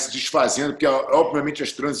você vai se desfazendo, porque obviamente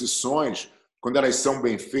as transições, quando elas são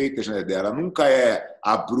bem feitas, né, ela nunca é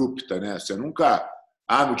abrupta, né? Você nunca,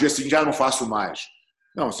 no dia seguinte já não faço mais.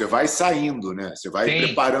 Não, você vai saindo, né? Você vai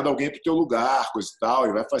preparando alguém para o teu lugar, coisa e tal,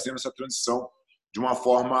 e vai fazendo essa transição de uma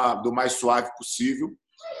forma do mais suave possível.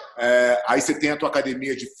 Aí você tem a tua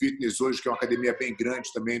academia de fitness hoje, que é uma academia bem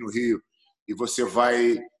grande também no Rio, e você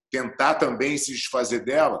vai tentar também se desfazer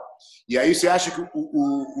dela. E aí você acha que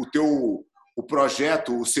o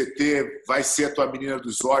projeto, o CT, vai ser a tua menina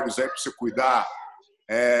dos olhos aí para você cuidar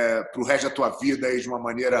para o resto da tua vida aí de uma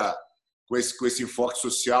maneira com esse enfoque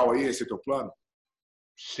social aí, esse é o teu plano?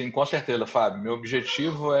 Sim, com certeza, Fábio. Meu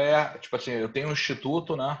objetivo é, tipo assim, eu tenho um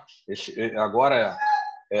instituto, né? Agora,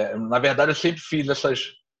 na verdade, eu sempre fiz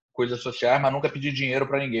essas coisas sociais, mas nunca pedi dinheiro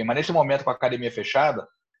para ninguém. Mas nesse momento, com a academia fechada,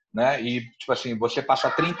 né? E, tipo assim, você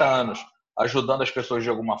passar 30 anos ajudando as pessoas de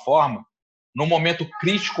alguma forma, num momento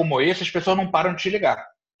crítico como esse, as pessoas não param de te ligar,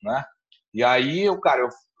 né? E aí, eu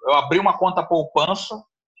abri uma conta poupança,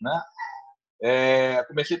 né?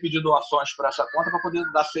 Comecei a pedir doações para essa conta para poder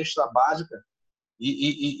dar cesta básica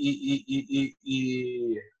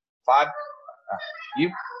Fábio,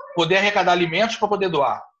 e poder arrecadar alimentos para poder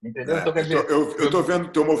doar, entendeu? Então, quer dizer, eu estou vendo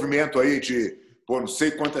o teu movimento aí de, não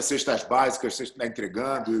sei quantas cestas básicas você está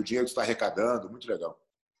entregando e o dinheiro que você está arrecadando, muito legal.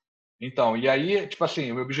 Então, e aí, tipo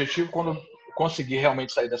assim, o meu objetivo, quando conseguir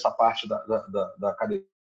realmente sair dessa parte da academia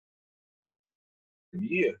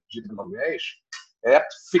de aluguéis, é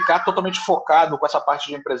ficar totalmente focado com essa parte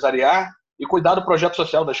de empresariar e cuidar do projeto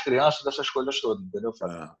social das crianças, dessas coisas todas, entendeu,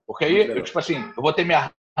 Fábio? Porque aí, eu, tipo assim, eu vou ter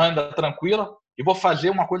minha renda tranquila e vou fazer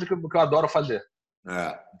uma coisa que eu adoro fazer.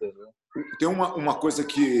 Tem uma coisa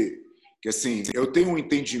que assim, eu tenho um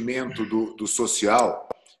entendimento do social.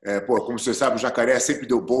 Como você sabe, o Jacaré sempre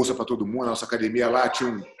deu bolsa para todo mundo. A nossa academia lá tinha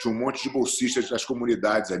um monte de bolsistas das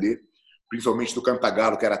comunidades ali, principalmente do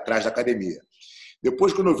Cantagalo, que era atrás da academia.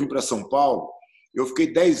 Depois, quando eu vim para São Paulo, eu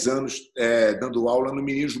fiquei 10 anos dando aula no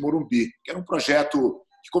Meninos do Morumbi, que era um projeto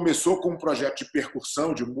que começou com um projeto de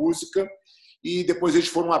percussão, de música, e depois eles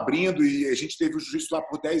foram abrindo e a gente teve o jiu-jitsu lá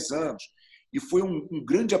por 10 anos. E foi um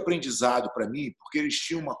grande aprendizado para mim, porque eles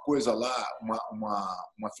tinham uma coisa lá,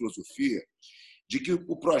 uma filosofia, de que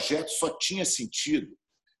o projeto só tinha sentido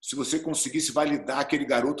se você conseguisse validar aquele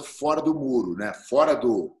garoto fora do muro, né? Fora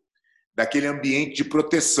daquele ambiente de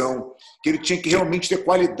proteção, que ele tinha que realmente ter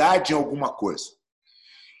qualidade em alguma coisa.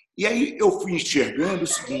 E aí eu fui enxergando o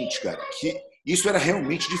seguinte, cara, que isso era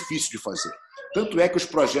realmente difícil de fazer. Tanto é que os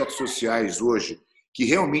projetos sociais hoje, que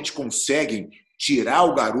realmente conseguem tirar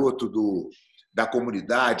o garoto da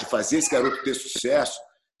comunidade, fazer esse garoto ter sucesso,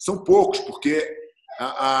 são poucos, porque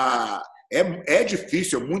é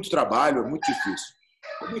difícil, é muito trabalho, é muito difícil.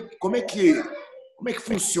 Como é que Como é que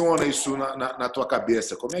funciona isso na tua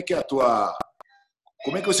cabeça? Como é que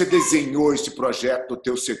você desenhou esse projeto do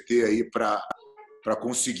teu CT aí para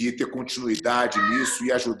conseguir ter continuidade nisso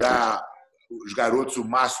e ajudar os garotos o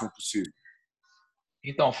máximo possível?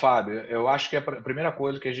 Então, Fábio, eu acho que a primeira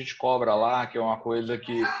coisa que a gente cobra lá, que é uma coisa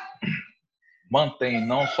que mantém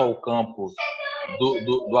não só o campo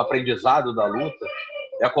do aprendizado da luta,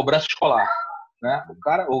 é a cobrança escolar, né?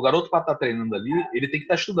 O garoto para estar treinando ali, ele tem que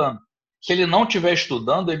estar estudando. Se ele não estiver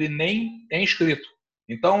estudando, ele nem é inscrito.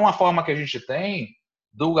 Então, uma forma que a gente tem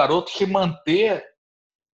do garoto se manter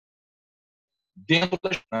dentro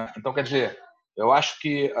das... Né? Então, quer dizer, eu acho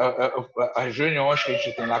que as reuniões que a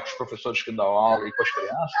gente tem lá com os professores que dão aula e com as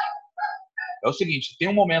crianças é o seguinte: tem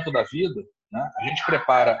um momento da vida, né? A gente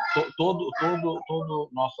prepara todo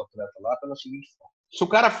nosso atleta lá pela seguinte forma: se o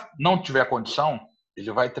cara não tiver condição,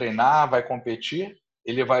 ele vai treinar, vai competir,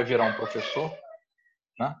 ele vai virar um professor,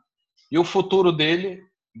 né? E o futuro dele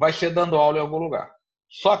vai ser dando aula em algum lugar.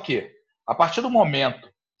 Só que, a partir do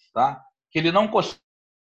momento, tá, que ele não consiga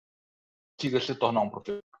se tornar um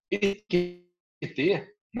professor, ele tem que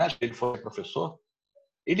ter, né, se ele for professor,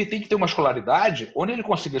 ele tem que ter uma escolaridade onde ele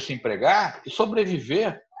consiga se empregar e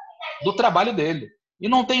sobreviver do trabalho dele. E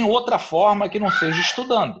não tem outra forma que não seja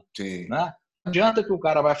estudando. Sim. Né? Não adianta que o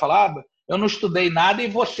cara vai falar: eu não estudei nada e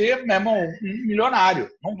você, meu irmão, um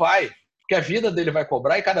milionário. Não vai. Porque a vida dele vai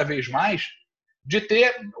cobrar, e cada vez mais, de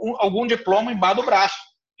ter algum diploma embaixo do braço.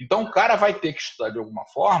 Então o cara vai ter que estudar de alguma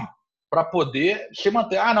forma para poder se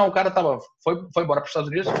manter. Ah, não, o cara foi embora para os Estados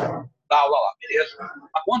Unidos, dá aula lá. Beleza.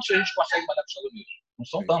 Mas quantos a gente consegue mandar para os Estados Unidos? Não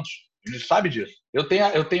são tantos. A gente sabe disso. Eu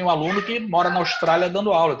tenho um aluno que mora na Austrália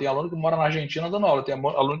dando aula, eu tenho aluno que mora na Argentina dando aula, eu tenho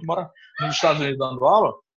aluno que mora nos Estados Unidos dando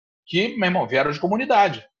aula, que, meu irmão, vieram de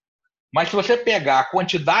comunidade. Mas se você pegar a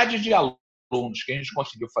quantidade de alunos que a gente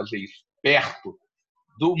conseguiu fazer isso perto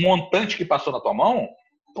do montante que passou na tua mão,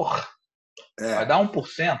 porra, vai dar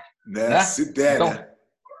 1%. Né? Se der, então, né?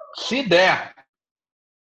 Se der.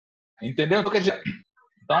 Entendeu? Então, quer dizer,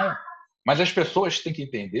 mas as pessoas têm que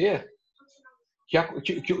entender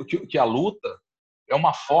que a luta é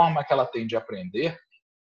uma forma que ela tem de aprender,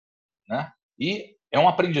 né? E é um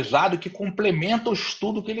aprendizado que complementa o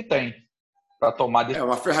estudo que ele tem para tomar decisões.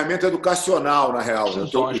 É uma ferramenta educacional, na real.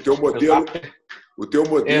 O teu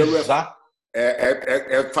modelo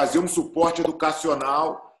é fazer um suporte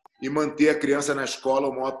educacional e manter a criança na escola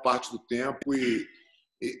a maior parte do tempo.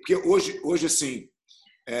 Porque hoje assim,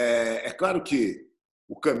 é claro que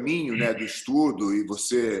o caminho, né, do estudo e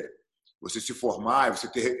você se formar,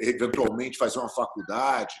 você eventualmente fazer uma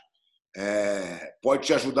faculdade, pode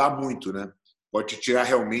te ajudar muito, né? Pode te tirar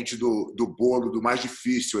realmente do bolo, do mais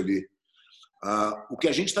difícil ali. O que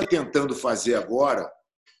a gente está tentando fazer agora,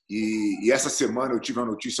 e essa semana eu tive uma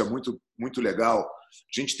notícia muito, muito legal.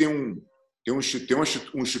 A gente tem um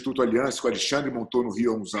Instituto Aliança que o Alexandre montou no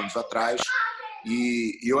Rio há uns anos atrás,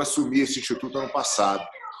 e eu assumi esse instituto ano passado.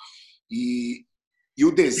 E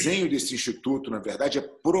o desenho desse instituto, na verdade, é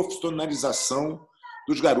profissionalização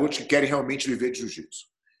dos garotos que querem realmente viver de jiu-jitsu.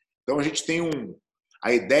 Então, a gente tem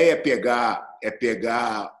a ideia é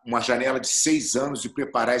pegar uma janela de 6 anos e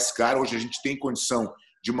preparar esse cara. Hoje a gente tem condição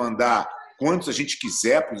de mandar quantos a gente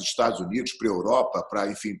quiser para os Estados Unidos, para a Europa,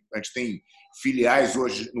 enfim, a gente tem filiais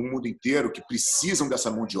hoje no mundo inteiro que precisam dessa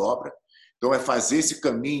mão de obra. Então, é fazer esse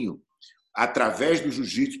caminho através do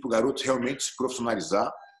jiu-jitsu para o garoto realmente se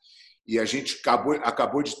profissionalizar. E a gente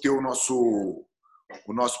acabou de ter o nosso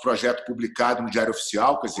projeto publicado no Diário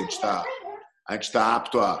Oficial, quer dizer, a gente está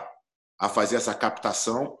apto a fazer essa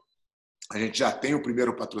captação. A gente já tem o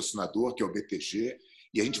primeiro patrocinador, que é o BTG,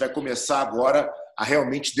 e a gente vai começar agora a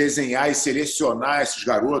realmente desenhar e selecionar esses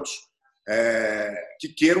garotos que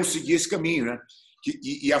queiram seguir esse caminho, né?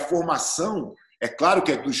 E a formação, é claro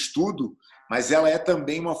que é do estudo, mas ela é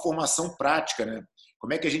também uma formação prática, né?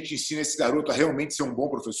 Como é que a gente ensina esse garoto a realmente ser um bom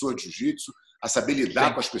professor de jiu-jitsu, a saber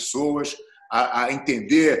lidar com as pessoas, a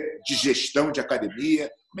entender de gestão de academia?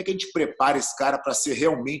 Como é que a gente prepara esse cara para ser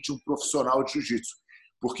realmente um profissional de jiu-jitsu?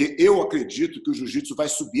 Porque eu acredito que o jiu-jitsu vai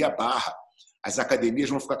subir a barra. As academias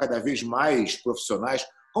vão ficar cada vez mais profissionais.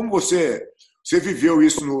 Como você viveu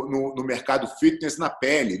isso no mercado fitness na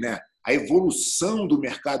pele, né? A evolução do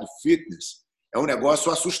mercado fitness é um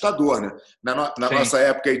negócio assustador, né? Na nossa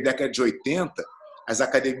época, década de 80, as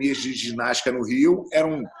academias de ginástica no Rio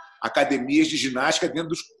eram academias de ginástica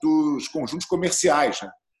dentro dos conjuntos comerciais,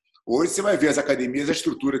 né? Hoje você vai ver as academias, a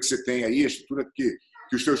estrutura que você tem aí, a estrutura que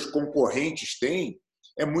os seus concorrentes têm,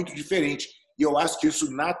 é muito diferente. E eu acho que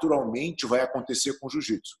isso naturalmente vai acontecer com o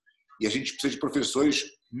jiu-jitsu. E a gente precisa de professores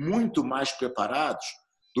muito mais preparados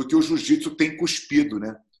do que o jiu-jitsu tem cuspido,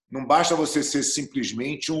 né? Não basta você ser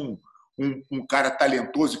simplesmente um um cara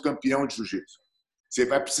talentoso e campeão de jiu-jitsu. Você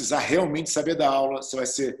vai precisar realmente saber dar aula,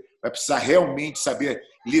 você vai precisar realmente saber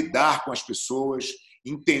lidar com as pessoas,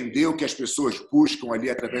 entender o que as pessoas buscam ali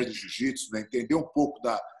através do jiu-jitsu, né? Entender um pouco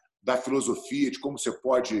da filosofia, de como você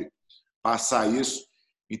pode passar isso.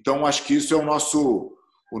 Então, acho que isso é o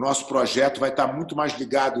nosso projeto, vai estar muito mais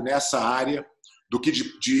ligado nessa área do que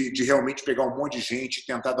de realmente pegar um monte de gente e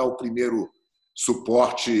tentar dar o primeiro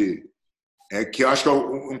suporte, que eu acho que é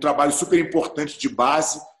um trabalho super importante de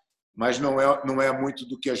base, mas não é muito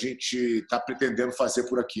do que a gente está pretendendo fazer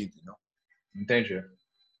por aqui, entendeu? Entendi.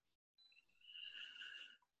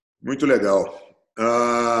 Muito legal.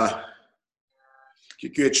 O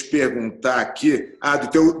que eu ia te perguntar aqui?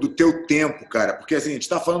 Do teu tempo, cara. Porque assim, a gente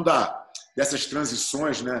está falando dessas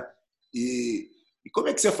transições, né? E como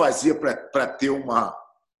é que você fazia para ter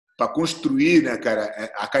para construir, né, cara,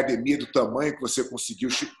 a academia do tamanho que você conseguiu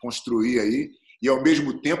construir aí, e ao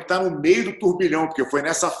mesmo tempo tá no meio do turbilhão, porque foi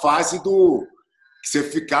nessa fase que você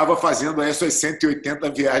ficava fazendo aí as suas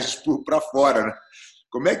 180 viagens para fora, né?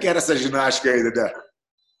 Como é que era essa ginástica aí, Dedé?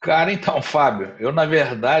 Cara, então, Fábio, eu, na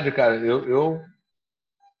verdade, cara, eu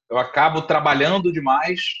acabo trabalhando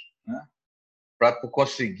demais, né, para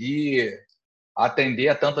conseguir atender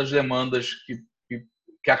a tantas demandas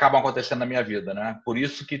que acabam acontecendo na minha vida, né? Por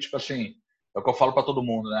isso que, tipo assim, é o que eu falo para todo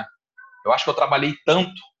mundo, né? Eu acho que eu trabalhei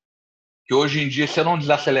tanto que hoje em dia, se eu não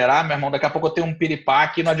desacelerar, meu irmão, daqui a pouco eu tenho um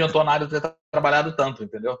piripaque e não adiantou nada eu ter trabalhado tanto,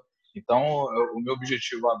 entendeu? Então, o meu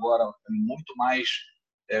objetivo agora é muito mais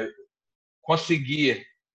conseguir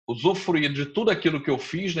usufruir de tudo aquilo que eu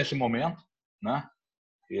fiz nesse momento, né?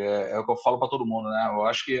 E é o que eu falo para todo mundo, né? Eu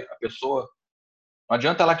acho que a pessoa não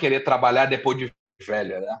adianta ela querer trabalhar depois de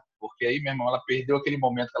velha, né? Porque aí, meu irmão, ela perdeu aquele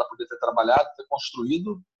momento que ela podia ter trabalhado, ter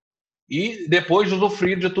construído e depois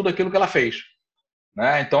usufruir de tudo aquilo que ela fez,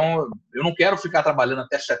 né? Então, eu não quero ficar trabalhando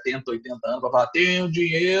até 70, 80 anos para falar, tenho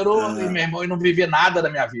dinheiro e, meu irmão, e não viver nada da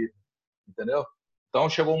minha vida, entendeu? Então,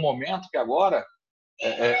 chegou um momento que agora,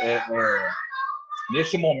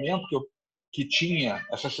 nesse momento que tinha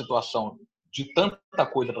essa situação de tanta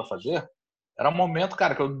coisa para fazer, era um momento,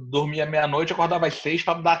 cara, que eu dormia meia-noite e acordava às 6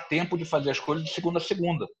 para dar tempo de fazer as coisas de segunda a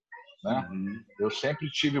segunda, né? Uhum. Eu sempre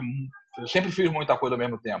fiz muita coisa ao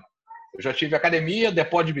mesmo tempo. Eu já tive academia,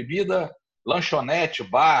 depósito de bebida, lanchonete,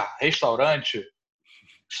 bar, restaurante,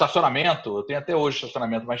 estacionamento. Eu tenho até hoje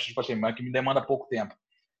estacionamento, mas tipo assim, mas que me demanda pouco tempo.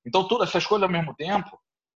 Então, todas essas coisas ao mesmo tempo.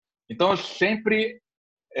 Então, eu sempre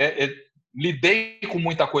lidei com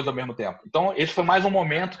muita coisa ao mesmo tempo. Então, esse foi mais um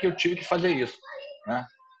momento que eu tive que fazer isso, né?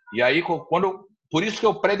 E aí, por isso que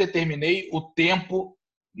eu predeterminei o tempo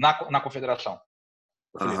na confederação.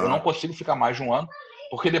 Eu falei, eu não consigo ficar mais de um ano,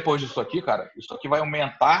 porque depois disso aqui, cara, isso aqui vai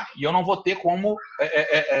aumentar e eu não vou ter como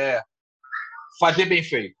fazer bem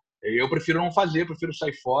feito. Eu prefiro não fazer, prefiro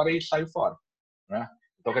sair fora e sair fora, né?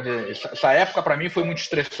 Então, quer dizer, essa época para mim foi muito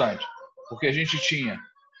estressante, porque a gente tinha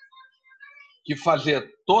que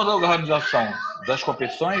fazer toda a organização das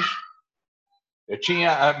competições. Eu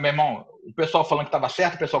tinha, meu irmão, o pessoal falando que estava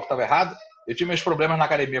certo, o pessoal que estava errado. Eu tinha meus problemas na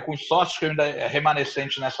academia com os sócios, que eu ainda é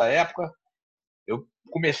remanescente nessa época. Eu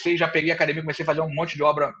já peguei a academia, comecei a fazer um monte de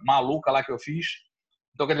obra maluca lá que eu fiz.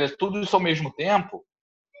 Então, quer dizer, tudo isso ao mesmo tempo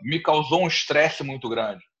me causou um estresse muito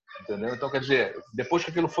grande, entendeu? Então, quer dizer, depois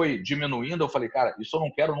que aquilo foi diminuindo, eu falei, cara, isso eu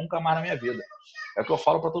não quero nunca mais na minha vida. É o que eu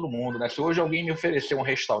falo para todo mundo, né? Se hoje alguém me oferecer um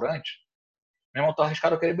restaurante, meu irmão, tô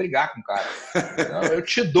arriscado, eu quero brigar com o cara. Não, eu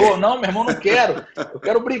te dou. Não, meu irmão, não quero. Eu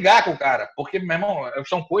quero brigar com o cara. Porque, meu irmão,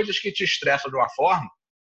 são coisas que te estressam de uma forma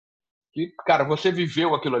que, cara, você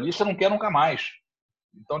viveu aquilo ali, você não quer nunca mais.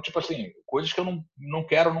 Então, tipo assim, coisas que eu não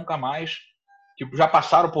quero nunca mais, que já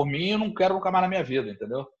passaram por mim e eu não quero nunca mais na minha vida,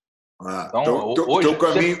 entendeu? Então, hoje, teu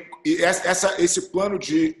caminho, e esse plano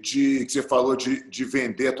que você falou de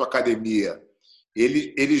vender a tua academia,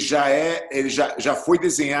 ele já foi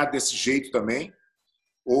desenhado desse jeito também?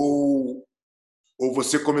 Ou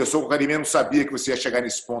você começou com a academia e não sabia que você ia chegar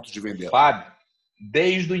nesse ponto de vender? Fábio,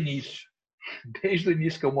 desde o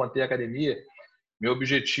início que eu montei a academia, meu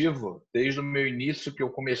objetivo, desde o meu início que eu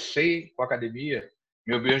comecei com a academia,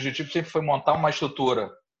 meu objetivo sempre foi montar uma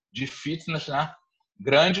estrutura de fitness, né,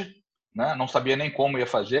 grande, né, não sabia nem como ia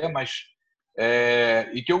fazer, mas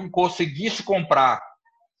e que eu conseguisse comprar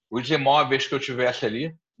os imóveis que eu tivesse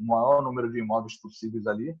ali, o maior número de imóveis possíveis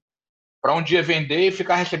ali, para um dia vender e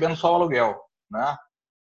ficar recebendo só o aluguel, né?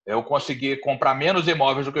 Eu consegui comprar menos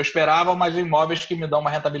imóveis do que eu esperava, mas imóveis que me dão uma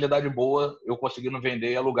rentabilidade boa, eu conseguindo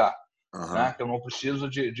vender e alugar. Né? Que eu não preciso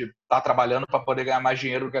de estar trabalhando para poder ganhar mais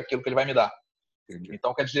dinheiro do que aquilo que ele vai me dar. Entendi.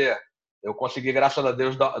 Então, quer dizer, eu consegui, graças a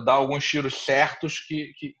Deus, dar alguns tiros certos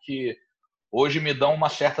que hoje me dão uma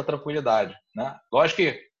certa tranquilidade. Né? Lógico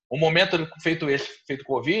que o momento feito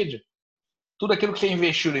Covid, tudo aquilo que você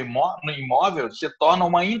investiu no imóvel se torna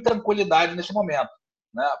uma intranquilidade nesse momento,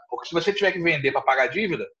 né? Porque se você tiver que vender para pagar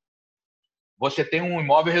dívida, você tem um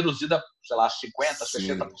imóvel reduzido a, sei lá, 50%, Sim.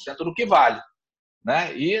 60% do que vale,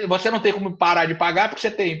 né? E você não tem como parar de pagar porque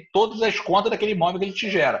você tem todas as contas daquele imóvel que ele te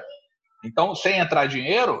gera. Então, sem entrar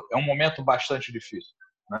dinheiro, é um momento bastante difícil,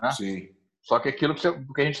 né? Sim. Só que aquilo que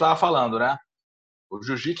a gente estava falando, né? O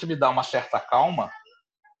jiu-jitsu me dá uma certa calma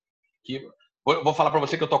que... Vou falar para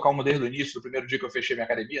você que eu tô calmo desde o início, do primeiro dia que eu fechei minha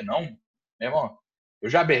academia? Não, meu irmão. Eu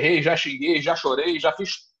já berrei, já xinguei, já chorei, já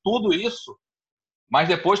fiz tudo isso. Mas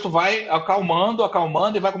depois tu vai acalmando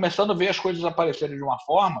e vai começando a ver as coisas aparecerem de uma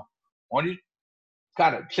forma onde,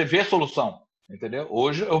 cara, você vê a solução, entendeu?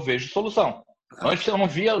 Hoje eu vejo solução. Antes eu não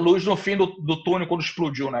via luz no fim do túnel quando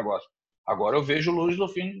explodiu o negócio. Agora eu vejo luz no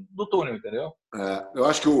fim do túnel, entendeu? Eu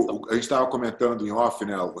acho que a gente estava comentando em off,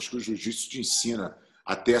 né? Eu acho que o jiu-jitsu te ensina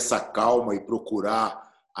a ter essa calma e procurar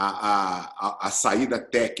a saída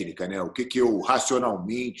técnica, né? O que eu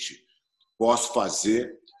racionalmente posso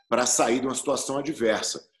fazer para sair de uma situação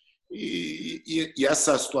adversa. E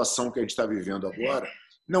essa situação que a gente está vivendo agora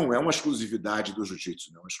não é uma exclusividade do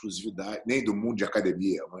jiu-jitsu, não é uma exclusividade nem do mundo de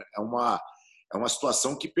academia, é uma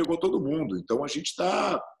situação que pegou todo mundo. Então eu acho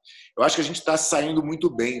que a gente está saindo muito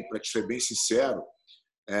bem, para te ser bem sincero.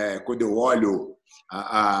 Quando eu olho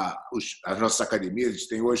as nossas academias, a gente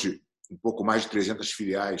tem hoje um pouco mais de 300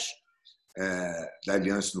 filiais da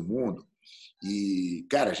Aliança no mundo e,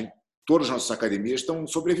 cara, todas as nossas academias estão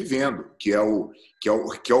sobrevivendo, que é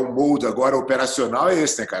o molde agora operacional é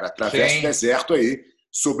esse, né, cara? Atravessa o deserto aí,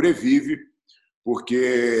 sobrevive,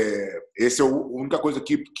 porque essa é a única coisa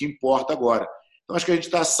que importa agora. Então, acho que a gente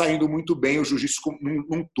está saindo muito bem, o jiu-jitsu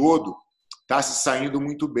num todo está se saindo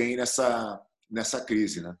muito bem nessa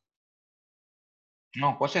crise, né?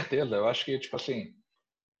 Não, com certeza. Eu acho que, tipo assim,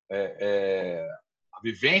 a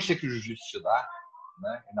vivência que o jiu-jitsu te dá,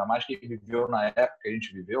 né? Ainda mais que viveu na época que a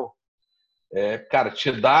gente viveu, cara,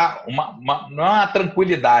 te dá não é uma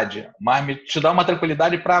tranquilidade, mas te dá uma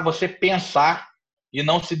tranquilidade para você pensar e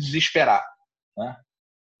não se desesperar, né?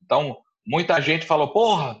 Então, muita gente falou,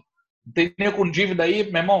 porra, não tem nem com dívida aí,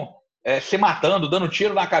 meu irmão, se matando, dando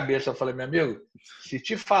tiro na cabeça. Eu falei, meu amigo, se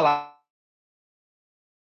te falarem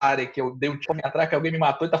que eu dei um tiro atrás, que alguém me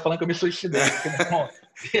matou e tá falando que eu me suicidei. Porque, meu irmão,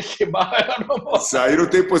 esse mal eu não vou. Isso aí não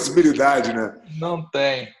tem possibilidade, né? Não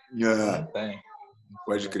tem. Não tem.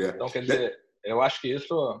 Pode crer. Então, quer dizer, eu acho que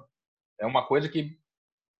isso é uma coisa que,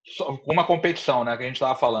 uma competição, né, que a gente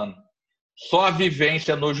estava falando, só a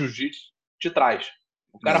vivência no jiu-jitsu te traz.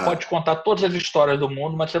 O cara pode te contar todas as histórias do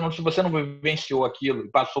mundo, mas se você não vivenciou aquilo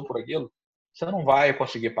e passou por aquilo, você não vai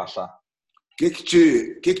conseguir passar. O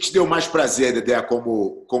que te deu mais prazer, Dedé,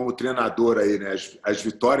 como treinador aí, né? As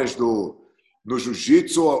vitórias no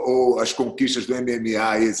jiu-jitsu ou as conquistas do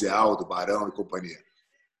MMA, Ezeal, do Barão e companhia?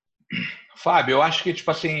 Fábio, eu acho que,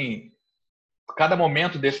 tipo assim, cada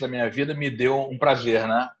momento desse da minha vida me deu um prazer,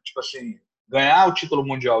 né? Tipo assim, ganhar o título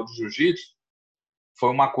mundial de jiu-jitsu foi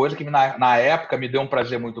uma coisa que na época me deu um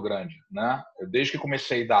prazer muito grande, né? Desde que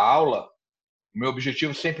comecei a dar aula, o meu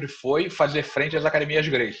objetivo sempre foi fazer frente às academias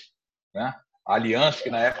Gracie, né? A Aliança, que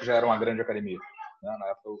na época já era uma grande academia, né? Na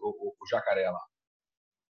época o Jacaré lá.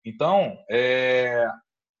 Então,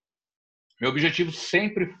 meu objetivo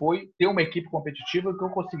sempre foi ter uma equipe competitiva que eu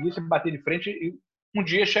conseguisse bater de frente e um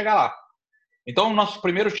dia chegar lá. Então, o nosso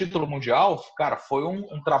primeiro título mundial, cara, foi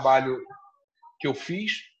um trabalho que eu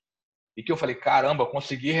fiz e que eu falei, caramba, eu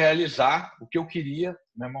consegui realizar o que eu queria,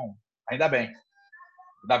 meu irmão, ainda bem.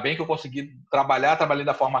 Ainda bem que eu consegui trabalhei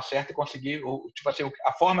da forma certa e consegui, tipo assim,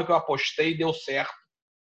 a forma que eu apostei deu certo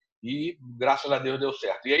e graças a Deus deu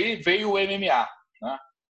certo. E aí veio o MMA, né?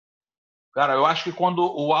 Cara, eu acho que quando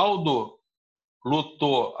o Aldo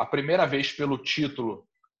lutou a primeira vez pelo título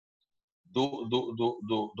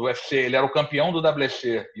do UFC, ele era o campeão do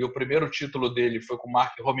WC e o primeiro título dele foi com o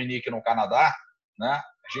Mark Rominick no Canadá, né?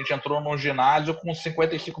 A gente entrou num ginásio com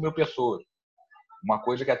 55 mil pessoas. Uma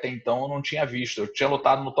coisa que até então eu não tinha visto. Eu tinha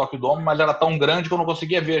lutado no Tokyo Dome, mas era tão grande que eu não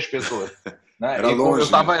conseguia ver as pessoas. Né? Era longe. Eu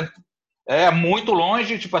tava muito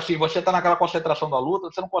longe, tipo assim, você está naquela concentração da luta,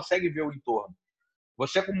 você não consegue ver o entorno.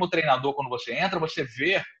 Você, como treinador, quando você entra, você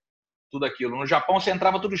vê tudo aquilo. No Japão, você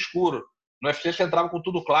entrava tudo escuro. No UFC, você entrava com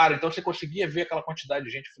tudo claro. Então, você conseguia ver aquela quantidade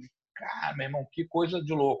de gente. Eu falei, cara, meu irmão, que coisa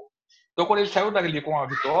de louco. Então, quando ele saiu dali com a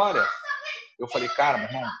vitória, eu falei, cara, meu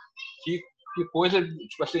irmão, que coisa,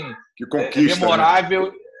 tipo assim, que conquista,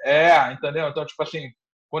 memorável. Né? Entendeu? Então, tipo assim,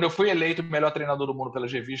 quando eu fui eleito o melhor treinador do mundo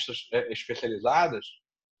pelas revistas especializadas,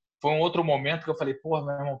 foi um outro momento que eu falei, porra,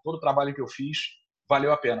 meu irmão, todo o trabalho que eu fiz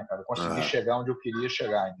valeu a pena, cara. Eu consegui chegar onde eu queria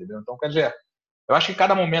chegar, entendeu? Então, quer dizer, Eu acho que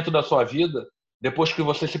cada momento da sua vida, depois que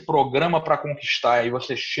você se programa para conquistar e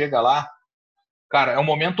você chega lá, cara, é um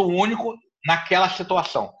momento único naquela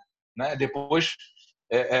situação, né? Depois,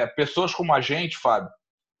 pessoas como a gente, Fábio,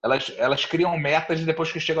 elas criam metas e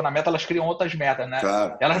depois que chegam na meta, elas criam outras metas, né?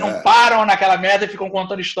 Claro, Elas não param naquela meta e ficam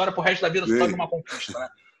contando história pro resto da vida só de sim, uma conquista, né?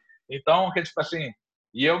 Então, que tipo assim,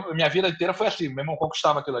 minha vida inteira foi assim, meu irmão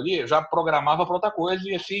conquistava aquilo ali, eu já programava para outra coisa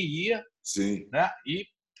e assim ia, sim. né? E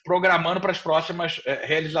programando para as próximas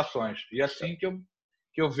realizações. E assim que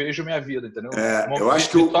eu vejo minha vida, entendeu? Eu acho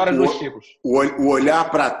que Vitória dos ciclos. o olhar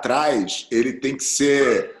para trás, ele tem que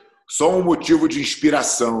ser só um motivo de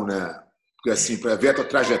inspiração, né? Porque, assim, para ver a tua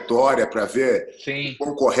trajetória, para ver Sim. o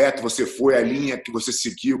quão correto você foi, a linha que você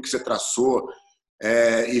seguiu, que você traçou,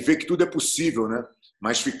 e ver que tudo é possível, né?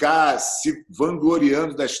 Mas ficar se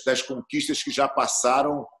vangloriando das conquistas que já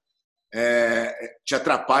passaram te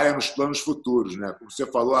atrapalha nos planos futuros, né? Como você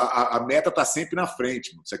falou, a meta está sempre na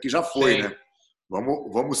frente. Isso aqui já foi, Sim. né?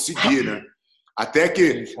 Vamos seguir, né? Até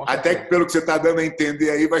que pelo que você está dando a entender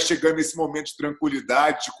aí, vai chegando esse momento de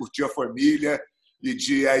tranquilidade, de curtir a família e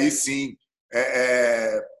de aí sim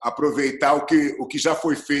aproveitar o que já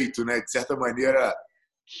foi feito, né? De certa maneira,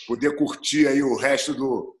 poder curtir aí o resto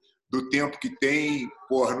do tempo que tem,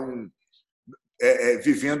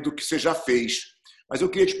 vivendo do que você já fez. Mas eu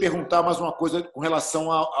queria te perguntar mais uma coisa com relação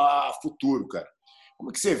a futuro, cara. Como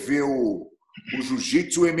é que você vê o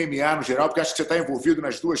jiu-jitsu e o MMA no geral? Porque acho que você está envolvido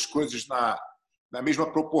nas duas coisas na mesma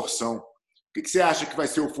proporção. O que você acha que vai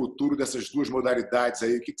ser o futuro dessas duas modalidades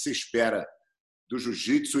aí? O que você espera do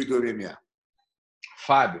jiu-jitsu e do MMA?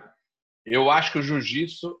 Fábio, eu acho que o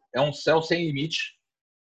jiu-jitsu é um céu sem limite,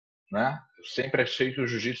 né? Eu sempre achei que o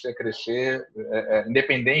jiu-jitsu ia crescer,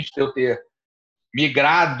 independente de eu ter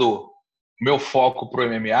migrado meu foco para o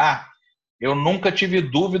MMA, eu nunca tive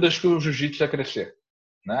dúvidas que o jiu-jitsu ia crescer,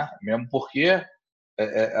 né? Mesmo porque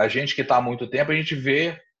a gente que está há muito tempo, a gente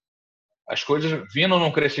vê as coisas vindo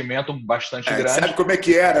num crescimento bastante grande. Sabe como é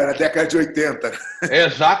que era na década de 80?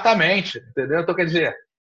 Exatamente, entendeu? Então, quer dizer,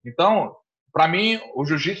 para mim, o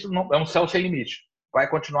jiu-jitsu é um céu sem limite. Vai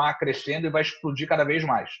continuar crescendo e vai explodir cada vez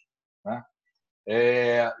mais, né?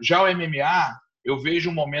 Já o MMA, eu vejo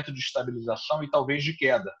um momento de estabilização e talvez de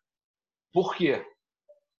queda. Por quê?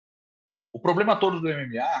 O problema todo do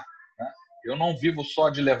MMA, né, eu não vivo só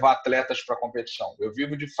de levar atletas para a competição, eu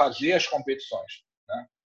vivo de fazer as competições, né?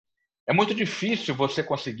 É muito difícil você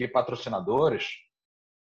conseguir patrocinadores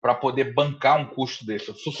para poder bancar um custo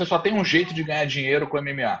desse. Você só tem um jeito de ganhar dinheiro com o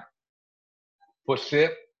MMA.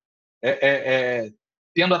 Você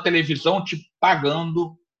tendo a televisão te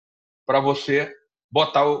pagando para você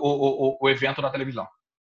botar o evento na televisão.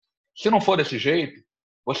 Se não for desse jeito,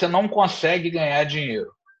 você não consegue ganhar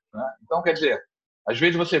dinheiro, né? Então, quer dizer, às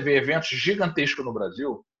vezes você vê eventos gigantescos no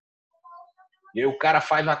Brasil e aí o cara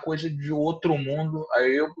faz uma coisa de outro mundo,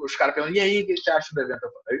 aí os caras perguntam, e aí, o que você acha do evento?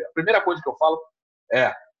 A primeira coisa que eu falo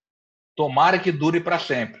é, tomara que dure para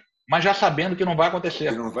sempre, mas já sabendo que não vai acontecer.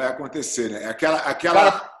 Que não vai acontecer, né?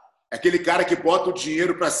 Aquele cara que bota o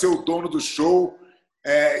dinheiro para ser o dono do show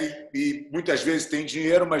e muitas vezes tem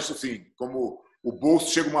dinheiro, mas assim, como o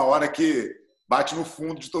bolso chega uma hora que bate no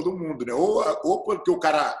fundo de todo mundo, né? Ou porque o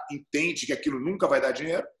cara entende que aquilo nunca vai dar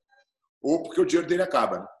dinheiro, ou porque o dinheiro dele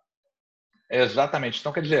acaba, né? Exatamente.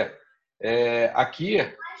 Então, quer dizer, aqui,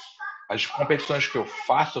 as competições que eu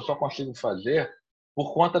faço, eu só consigo fazer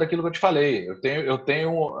por conta daquilo que eu te falei. Eu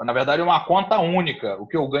tenho, na verdade, uma conta única, o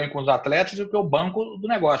que eu ganho com os atletas e o que eu banco do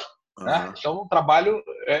negócio. Uhum. Né? Então, o trabalho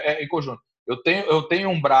em conjunto. Eu tenho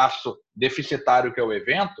um braço deficitário, que é o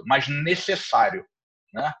evento, mas necessário,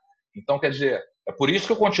 né? Então, quer dizer, é por isso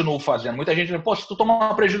que eu continuo fazendo. Muita gente diz, pô, se tu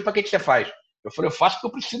tomar um prejuízo, para que você faz? Eu falei, eu faço porque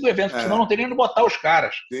eu preciso do evento, senão não teria onde botar os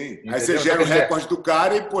caras. Sim. Entendeu? Aí você gera o recorde do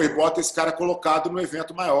cara e bota esse cara colocado no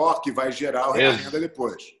evento maior, que vai gerar a renda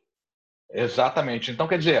depois. Exatamente. Então,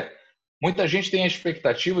 quer dizer, muita gente tem a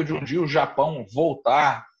expectativa de um dia o Japão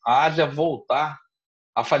voltar, a Ásia voltar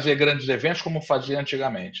a fazer grandes eventos como fazia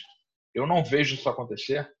antigamente. Eu não vejo isso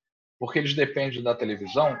acontecer, porque eles dependem da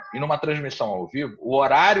televisão e numa transmissão ao vivo, o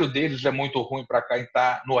horário deles é muito ruim para quem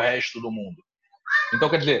está no resto do mundo. Então,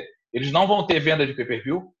 quer dizer, eles não vão ter venda de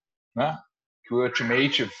pay-per-view, né? Que o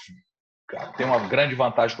Ultimate tem uma grande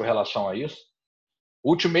vantagem com relação a isso. O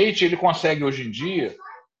Ultimate, ele consegue hoje em dia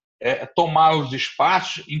tomar os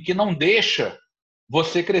espaços em que não deixa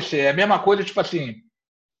você crescer. É a mesma coisa, tipo assim,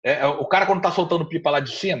 o cara quando tá soltando pipa lá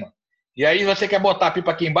de cima, e aí você quer botar a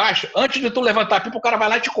pipa aqui embaixo, antes de tu levantar a pipa, o cara vai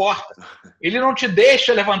lá e te corta. Ele não te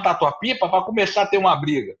deixa levantar a tua pipa para começar a ter uma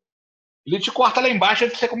briga. Ele te corta lá embaixo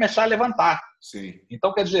antes de você começar a levantar. Sim.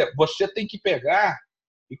 Então, quer dizer, você tem que pegar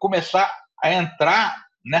e começar a entrar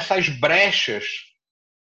nessas brechas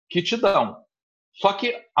que te dão. Só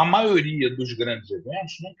que a maioria dos grandes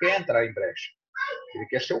eventos não quer entrar em brecha. Ele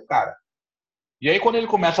quer ser o cara. E aí, quando ele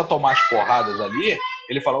começa a tomar as porradas ali,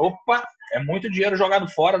 ele fala, opa, é muito dinheiro jogado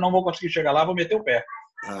fora, não vou conseguir chegar lá, vou meter o pé.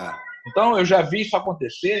 Então, eu já vi isso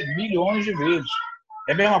acontecer milhões de vezes.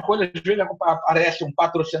 É a mesma coisa, às vezes aparece um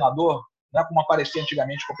patrocinador, né, como aparecia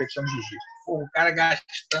antigamente em competição de jiu-jitsu. O cara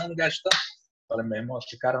gastando. Fala, meu irmão,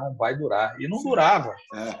 esse cara não vai durar. E não durava.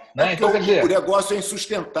 Né? Então, quer dizer, o negócio é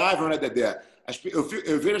insustentável, né, Dedé?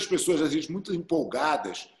 Eu vejo as pessoas, às vezes, muito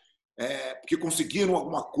empolgadas, porque conseguiram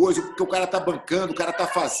alguma coisa, porque o cara está bancando, o cara está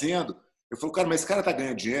fazendo. Eu falo, cara, mas esse cara está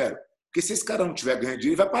ganhando dinheiro? Porque se esse cara não estiver ganhando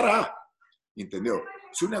dinheiro, ele vai parar. Entendeu?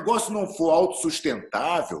 Se o negócio não for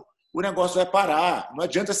autossustentável, o negócio vai parar. Não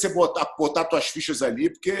adianta você botar suas fichas ali,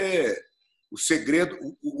 porque o segredo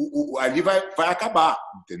ali vai acabar,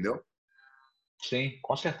 entendeu? Sim,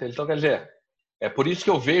 com certeza. Então, quer dizer, é por isso que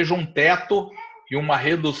eu vejo um teto e uma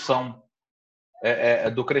redução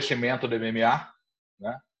do crescimento do MMA,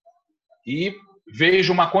 né? E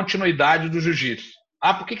vejo uma continuidade do jiu-jitsu.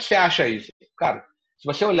 Por que você acha isso? Cara, se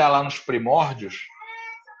você olhar lá nos primórdios,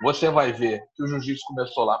 você vai ver que o jiu-jitsu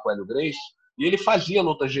começou lá com o Hélio Gracie e ele fazia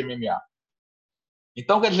lutas de MMA.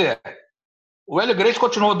 Então, quer dizer, o Hélio Gracie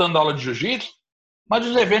continuou dando aula de jiu-jitsu, mas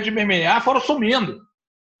os eventos de MMA foram sumindo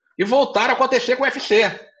e voltaram a acontecer com o UFC.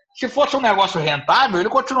 Se fosse um negócio rentável, ele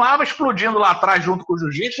continuava explodindo lá atrás junto com o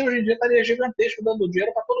jiu-jitsu e hoje em dia estaria gigantesco, dando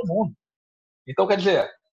dinheiro para todo mundo. Então, quer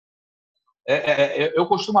dizer, eu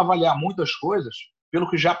costumo avaliar muitas coisas pelo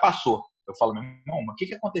que já passou. Eu falo, meu irmão, mas o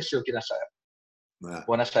que aconteceu aqui nessa época?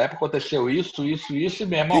 Pô, nessa época aconteceu isso, e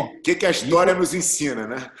meu irmão... O que a história nos ensina,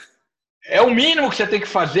 né? É o mínimo que você tem que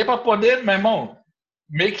fazer para poder, meu irmão,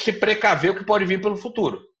 meio que se precaver o que pode vir pelo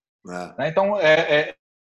futuro. Né? Então,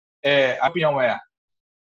 a opinião é,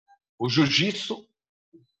 o jiu-jitsu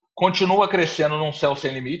continua crescendo num céu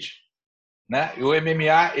sem limite, né? E o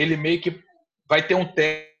MMA, ele meio que vai ter um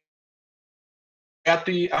teto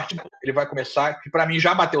e ele vai começar, que para mim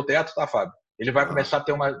já bateu o teto, tá, Fábio? Ele vai começar a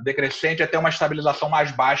ter uma decrescente, até uma estabilização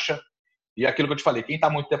mais baixa. E aquilo que eu te falei, quem está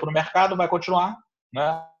muito tempo no mercado vai continuar,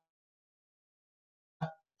 né?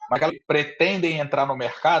 Mas que pretendem entrar no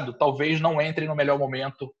mercado, talvez não entrem no melhor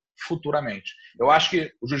momento futuramente. Eu acho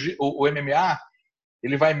que o MMA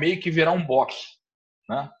ele vai meio que virar um boxe,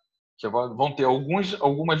 né? Vão ter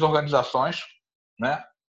algumas organizações, né?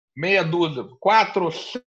 Meia dúzia, 4,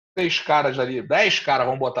 6 caras ali, 10 caras,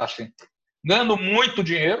 vamos botar assim, ganhando muito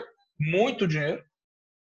dinheiro,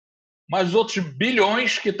 mas os outros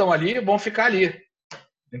bilhões que estão ali vão ficar ali,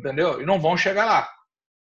 entendeu? E não vão chegar lá.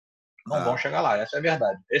 Não vão chegar lá, essa é a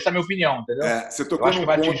verdade. Essa é a minha opinião, entendeu? Você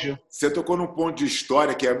tocou num ponto de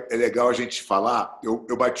história que é legal a gente falar.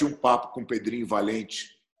 Eu bati um papo com o Pedrinho Valente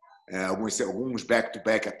alguns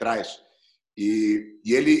back-to-back atrás, e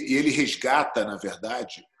ele resgata, na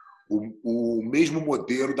verdade, o mesmo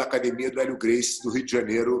modelo da academia do Hélio Gracie do Rio de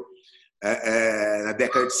Janeiro na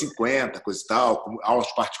década de 50, coisa e tal, com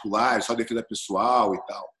aulas particulares, só defesa pessoal e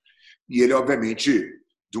tal. E ele, obviamente,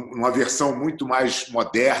 de uma versão muito mais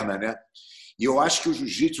moderna, né? E eu acho que o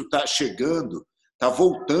jiu-jitsu está chegando, está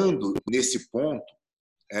voltando nesse ponto.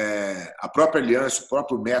 A própria aliança, o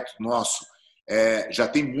próprio método nosso, já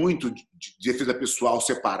tem muito de defesa pessoal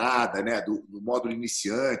separada, né? do módulo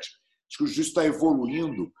iniciante. Acho que o jiu-jitsu está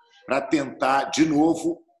evoluindo para tentar, de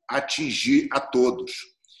novo, atingir a todos.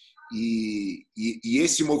 E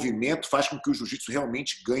esse movimento faz com que o jiu-jitsu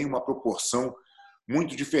realmente ganhe uma proporção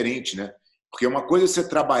muito diferente, né? Porque uma coisa é você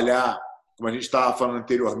trabalhar, como a gente estava falando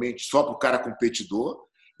anteriormente, só para o cara competidor,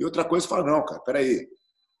 e outra coisa é falar, não, cara, peraí,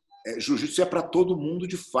 jiu-jitsu é para todo mundo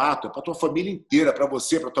de fato, é para a tua família inteira, para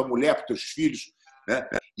você, para tua mulher, para teus filhos, né?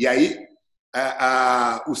 E aí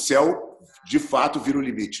o céu, de fato, vira o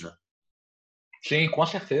limite, né? Sim, com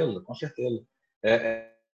certeza, com certeza.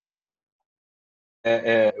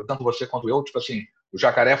 Tanto você quanto eu, tipo assim, o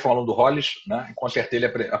Jacaré falando do Hollis, né? E com certeza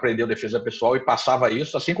ele aprendeu defesa pessoal e passava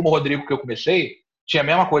isso, assim como o Rodrigo que eu comecei, tinha a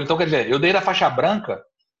mesma coisa. Então, quer dizer, eu desde a faixa branca,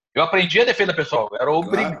 eu aprendi a defesa pessoal, eu era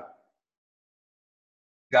obrigado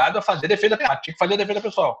a fazer defesa pessoal, tinha que fazer defesa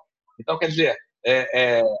pessoal. Então, quer dizer,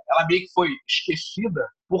 ela meio que foi esquecida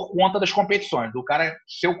por conta das competições, do cara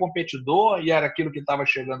ser o competidor e era aquilo que estava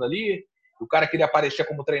chegando ali, o cara queria aparecer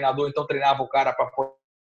como treinador, então treinava o cara para poder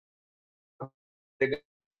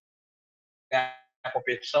ganhar a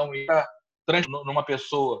competição e numa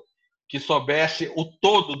pessoa que soubesse o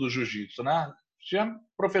todo do jiu-jitsu, né? Tinha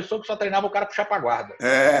professor que só treinava o cara puxar para guarda.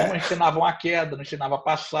 Não ensinava uma queda, não ensinava a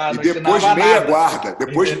passar, não ensinava meia nada. Guarda.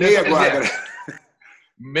 Depois meia guarda.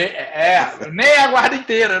 Nem a guarda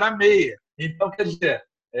inteira, era meia. Então, quer dizer,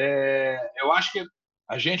 eu acho que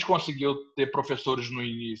a gente conseguiu ter professores no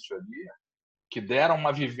início ali que deram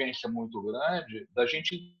uma vivência muito grande da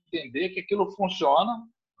gente entender que aquilo funciona,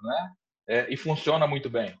 né? E funciona muito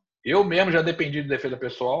bem. Eu mesmo já dependi de defesa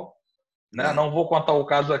pessoal, né? Não vou contar o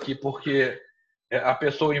caso aqui porque a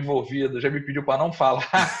pessoa envolvida já me pediu para não falar,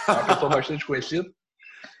 é uma pessoa bastante conhecida,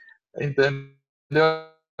 entendeu?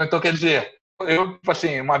 Então, quer dizer, eu,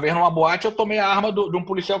 assim, uma vez numa boate, eu tomei a arma de um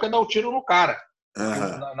policial que ia dar o tiro no cara.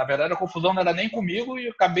 Na verdade, a confusão não era nem comigo e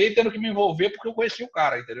eu acabei tendo que me envolver porque eu conheci o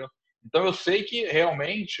cara, entendeu? Então, eu sei que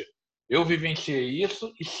realmente eu vivenciei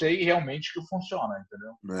isso e sei realmente que funciona,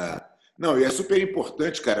 entendeu? Não, e é super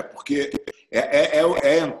importante, cara, porque é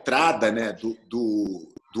a entrada, né,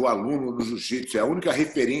 do aluno no jiu-jitsu. É a única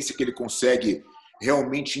referência que ele consegue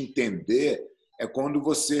realmente entender é quando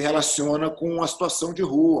você relaciona com uma situação de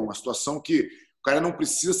rua, uma situação que o cara não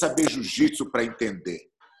precisa saber jiu-jitsu para entender.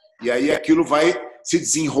 E aí aquilo vai se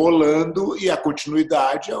desenrolando e a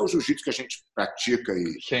continuidade é o jiu-jitsu que a gente pratica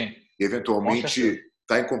e Sim, eventualmente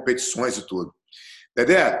está em competições e tudo.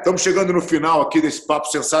 Dedé, estamos chegando no final aqui desse papo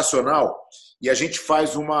sensacional e a gente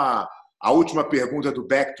faz a última pergunta do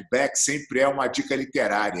Back to Back, sempre é uma dica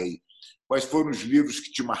literária aí. Quais foram os livros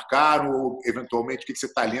que te marcaram ou, eventualmente, o que você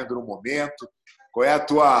está lendo no momento? Qual é a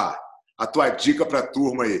tua dica para a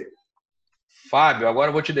turma aí? Fábio, agora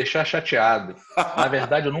eu vou te deixar chateado. Na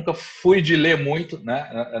verdade, eu nunca fui de ler muito,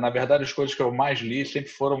 né? Na verdade, as coisas que eu mais li sempre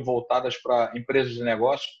foram voltadas para empresas de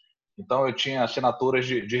negócios. Então, eu tinha assinaturas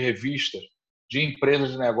de revistas de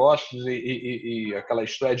empresas de negócios e aquela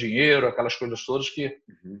Isto é Dinheiro, aquelas coisas todas que,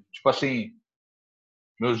 tipo assim,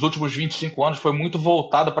 meus últimos 25 anos foi muito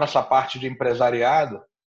voltado para essa parte de empresariado,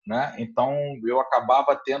 né? Então, eu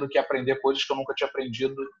acabava tendo que aprender coisas que eu nunca tinha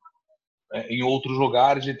aprendido em outros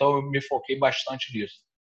lugares, então eu me foquei bastante nisso.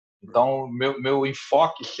 Então, meu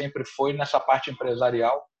enfoque sempre foi nessa parte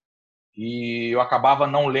empresarial e eu acabava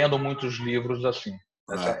não lendo muitos livros assim.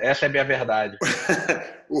 Essa é a minha verdade.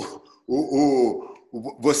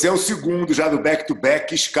 Você é o segundo já do Back to Back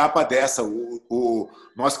que escapa dessa. O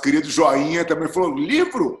nosso querido Joinha também falou: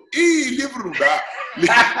 livro? Ih, livro não dá.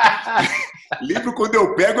 Livro, quando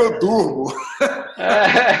eu pego, eu durmo.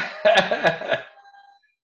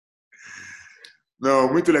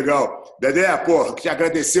 Não, muito legal. Dedé, pô, queria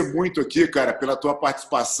agradecer muito aqui, cara, pela tua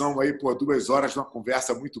participação aí, pô, 2 horas de uma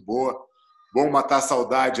conversa muito boa. Bom matar a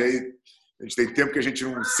saudade aí. A gente tem tempo que a gente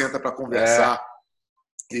não senta para conversar.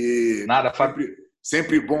 E Nada, Fábio.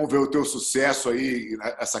 Sempre bom ver o teu sucesso aí,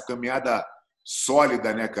 essa caminhada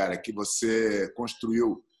sólida, né, cara, que você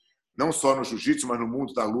construiu não só no jiu-jitsu, mas no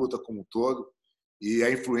mundo da luta como um todo. E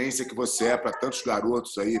a influência que você é para tantos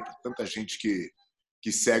garotos aí, para tanta gente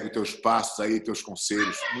que segue os teus passos aí, teus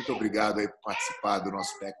conselhos. Muito obrigado aí por participar do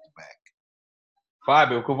nosso Back to Back.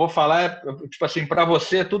 Fábio, o que eu vou falar é, tipo assim, para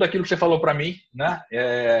você, tudo aquilo que você falou para mim, né?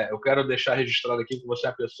 Eu quero deixar registrado aqui que você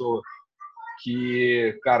é uma pessoa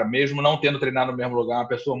que, cara, mesmo não tendo treinado no mesmo lugar, é uma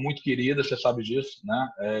pessoa muito querida, você sabe disso, né?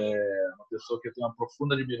 É uma pessoa que eu tenho uma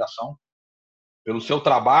profunda admiração pelo seu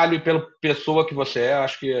trabalho e pela pessoa que você é.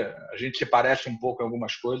 Acho que a gente se parece um pouco em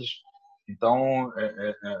algumas coisas. Então,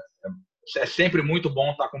 é sempre muito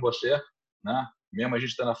bom estar com você, né? Mesmo a gente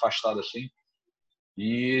estando afastado assim.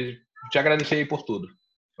 E te agradecer aí por tudo.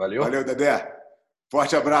 Valeu? Valeu, Dedé.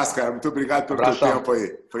 Forte abraço, cara. Muito obrigado pelo teu tempo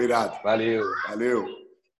aí. Foi irado. Valeu. Valeu.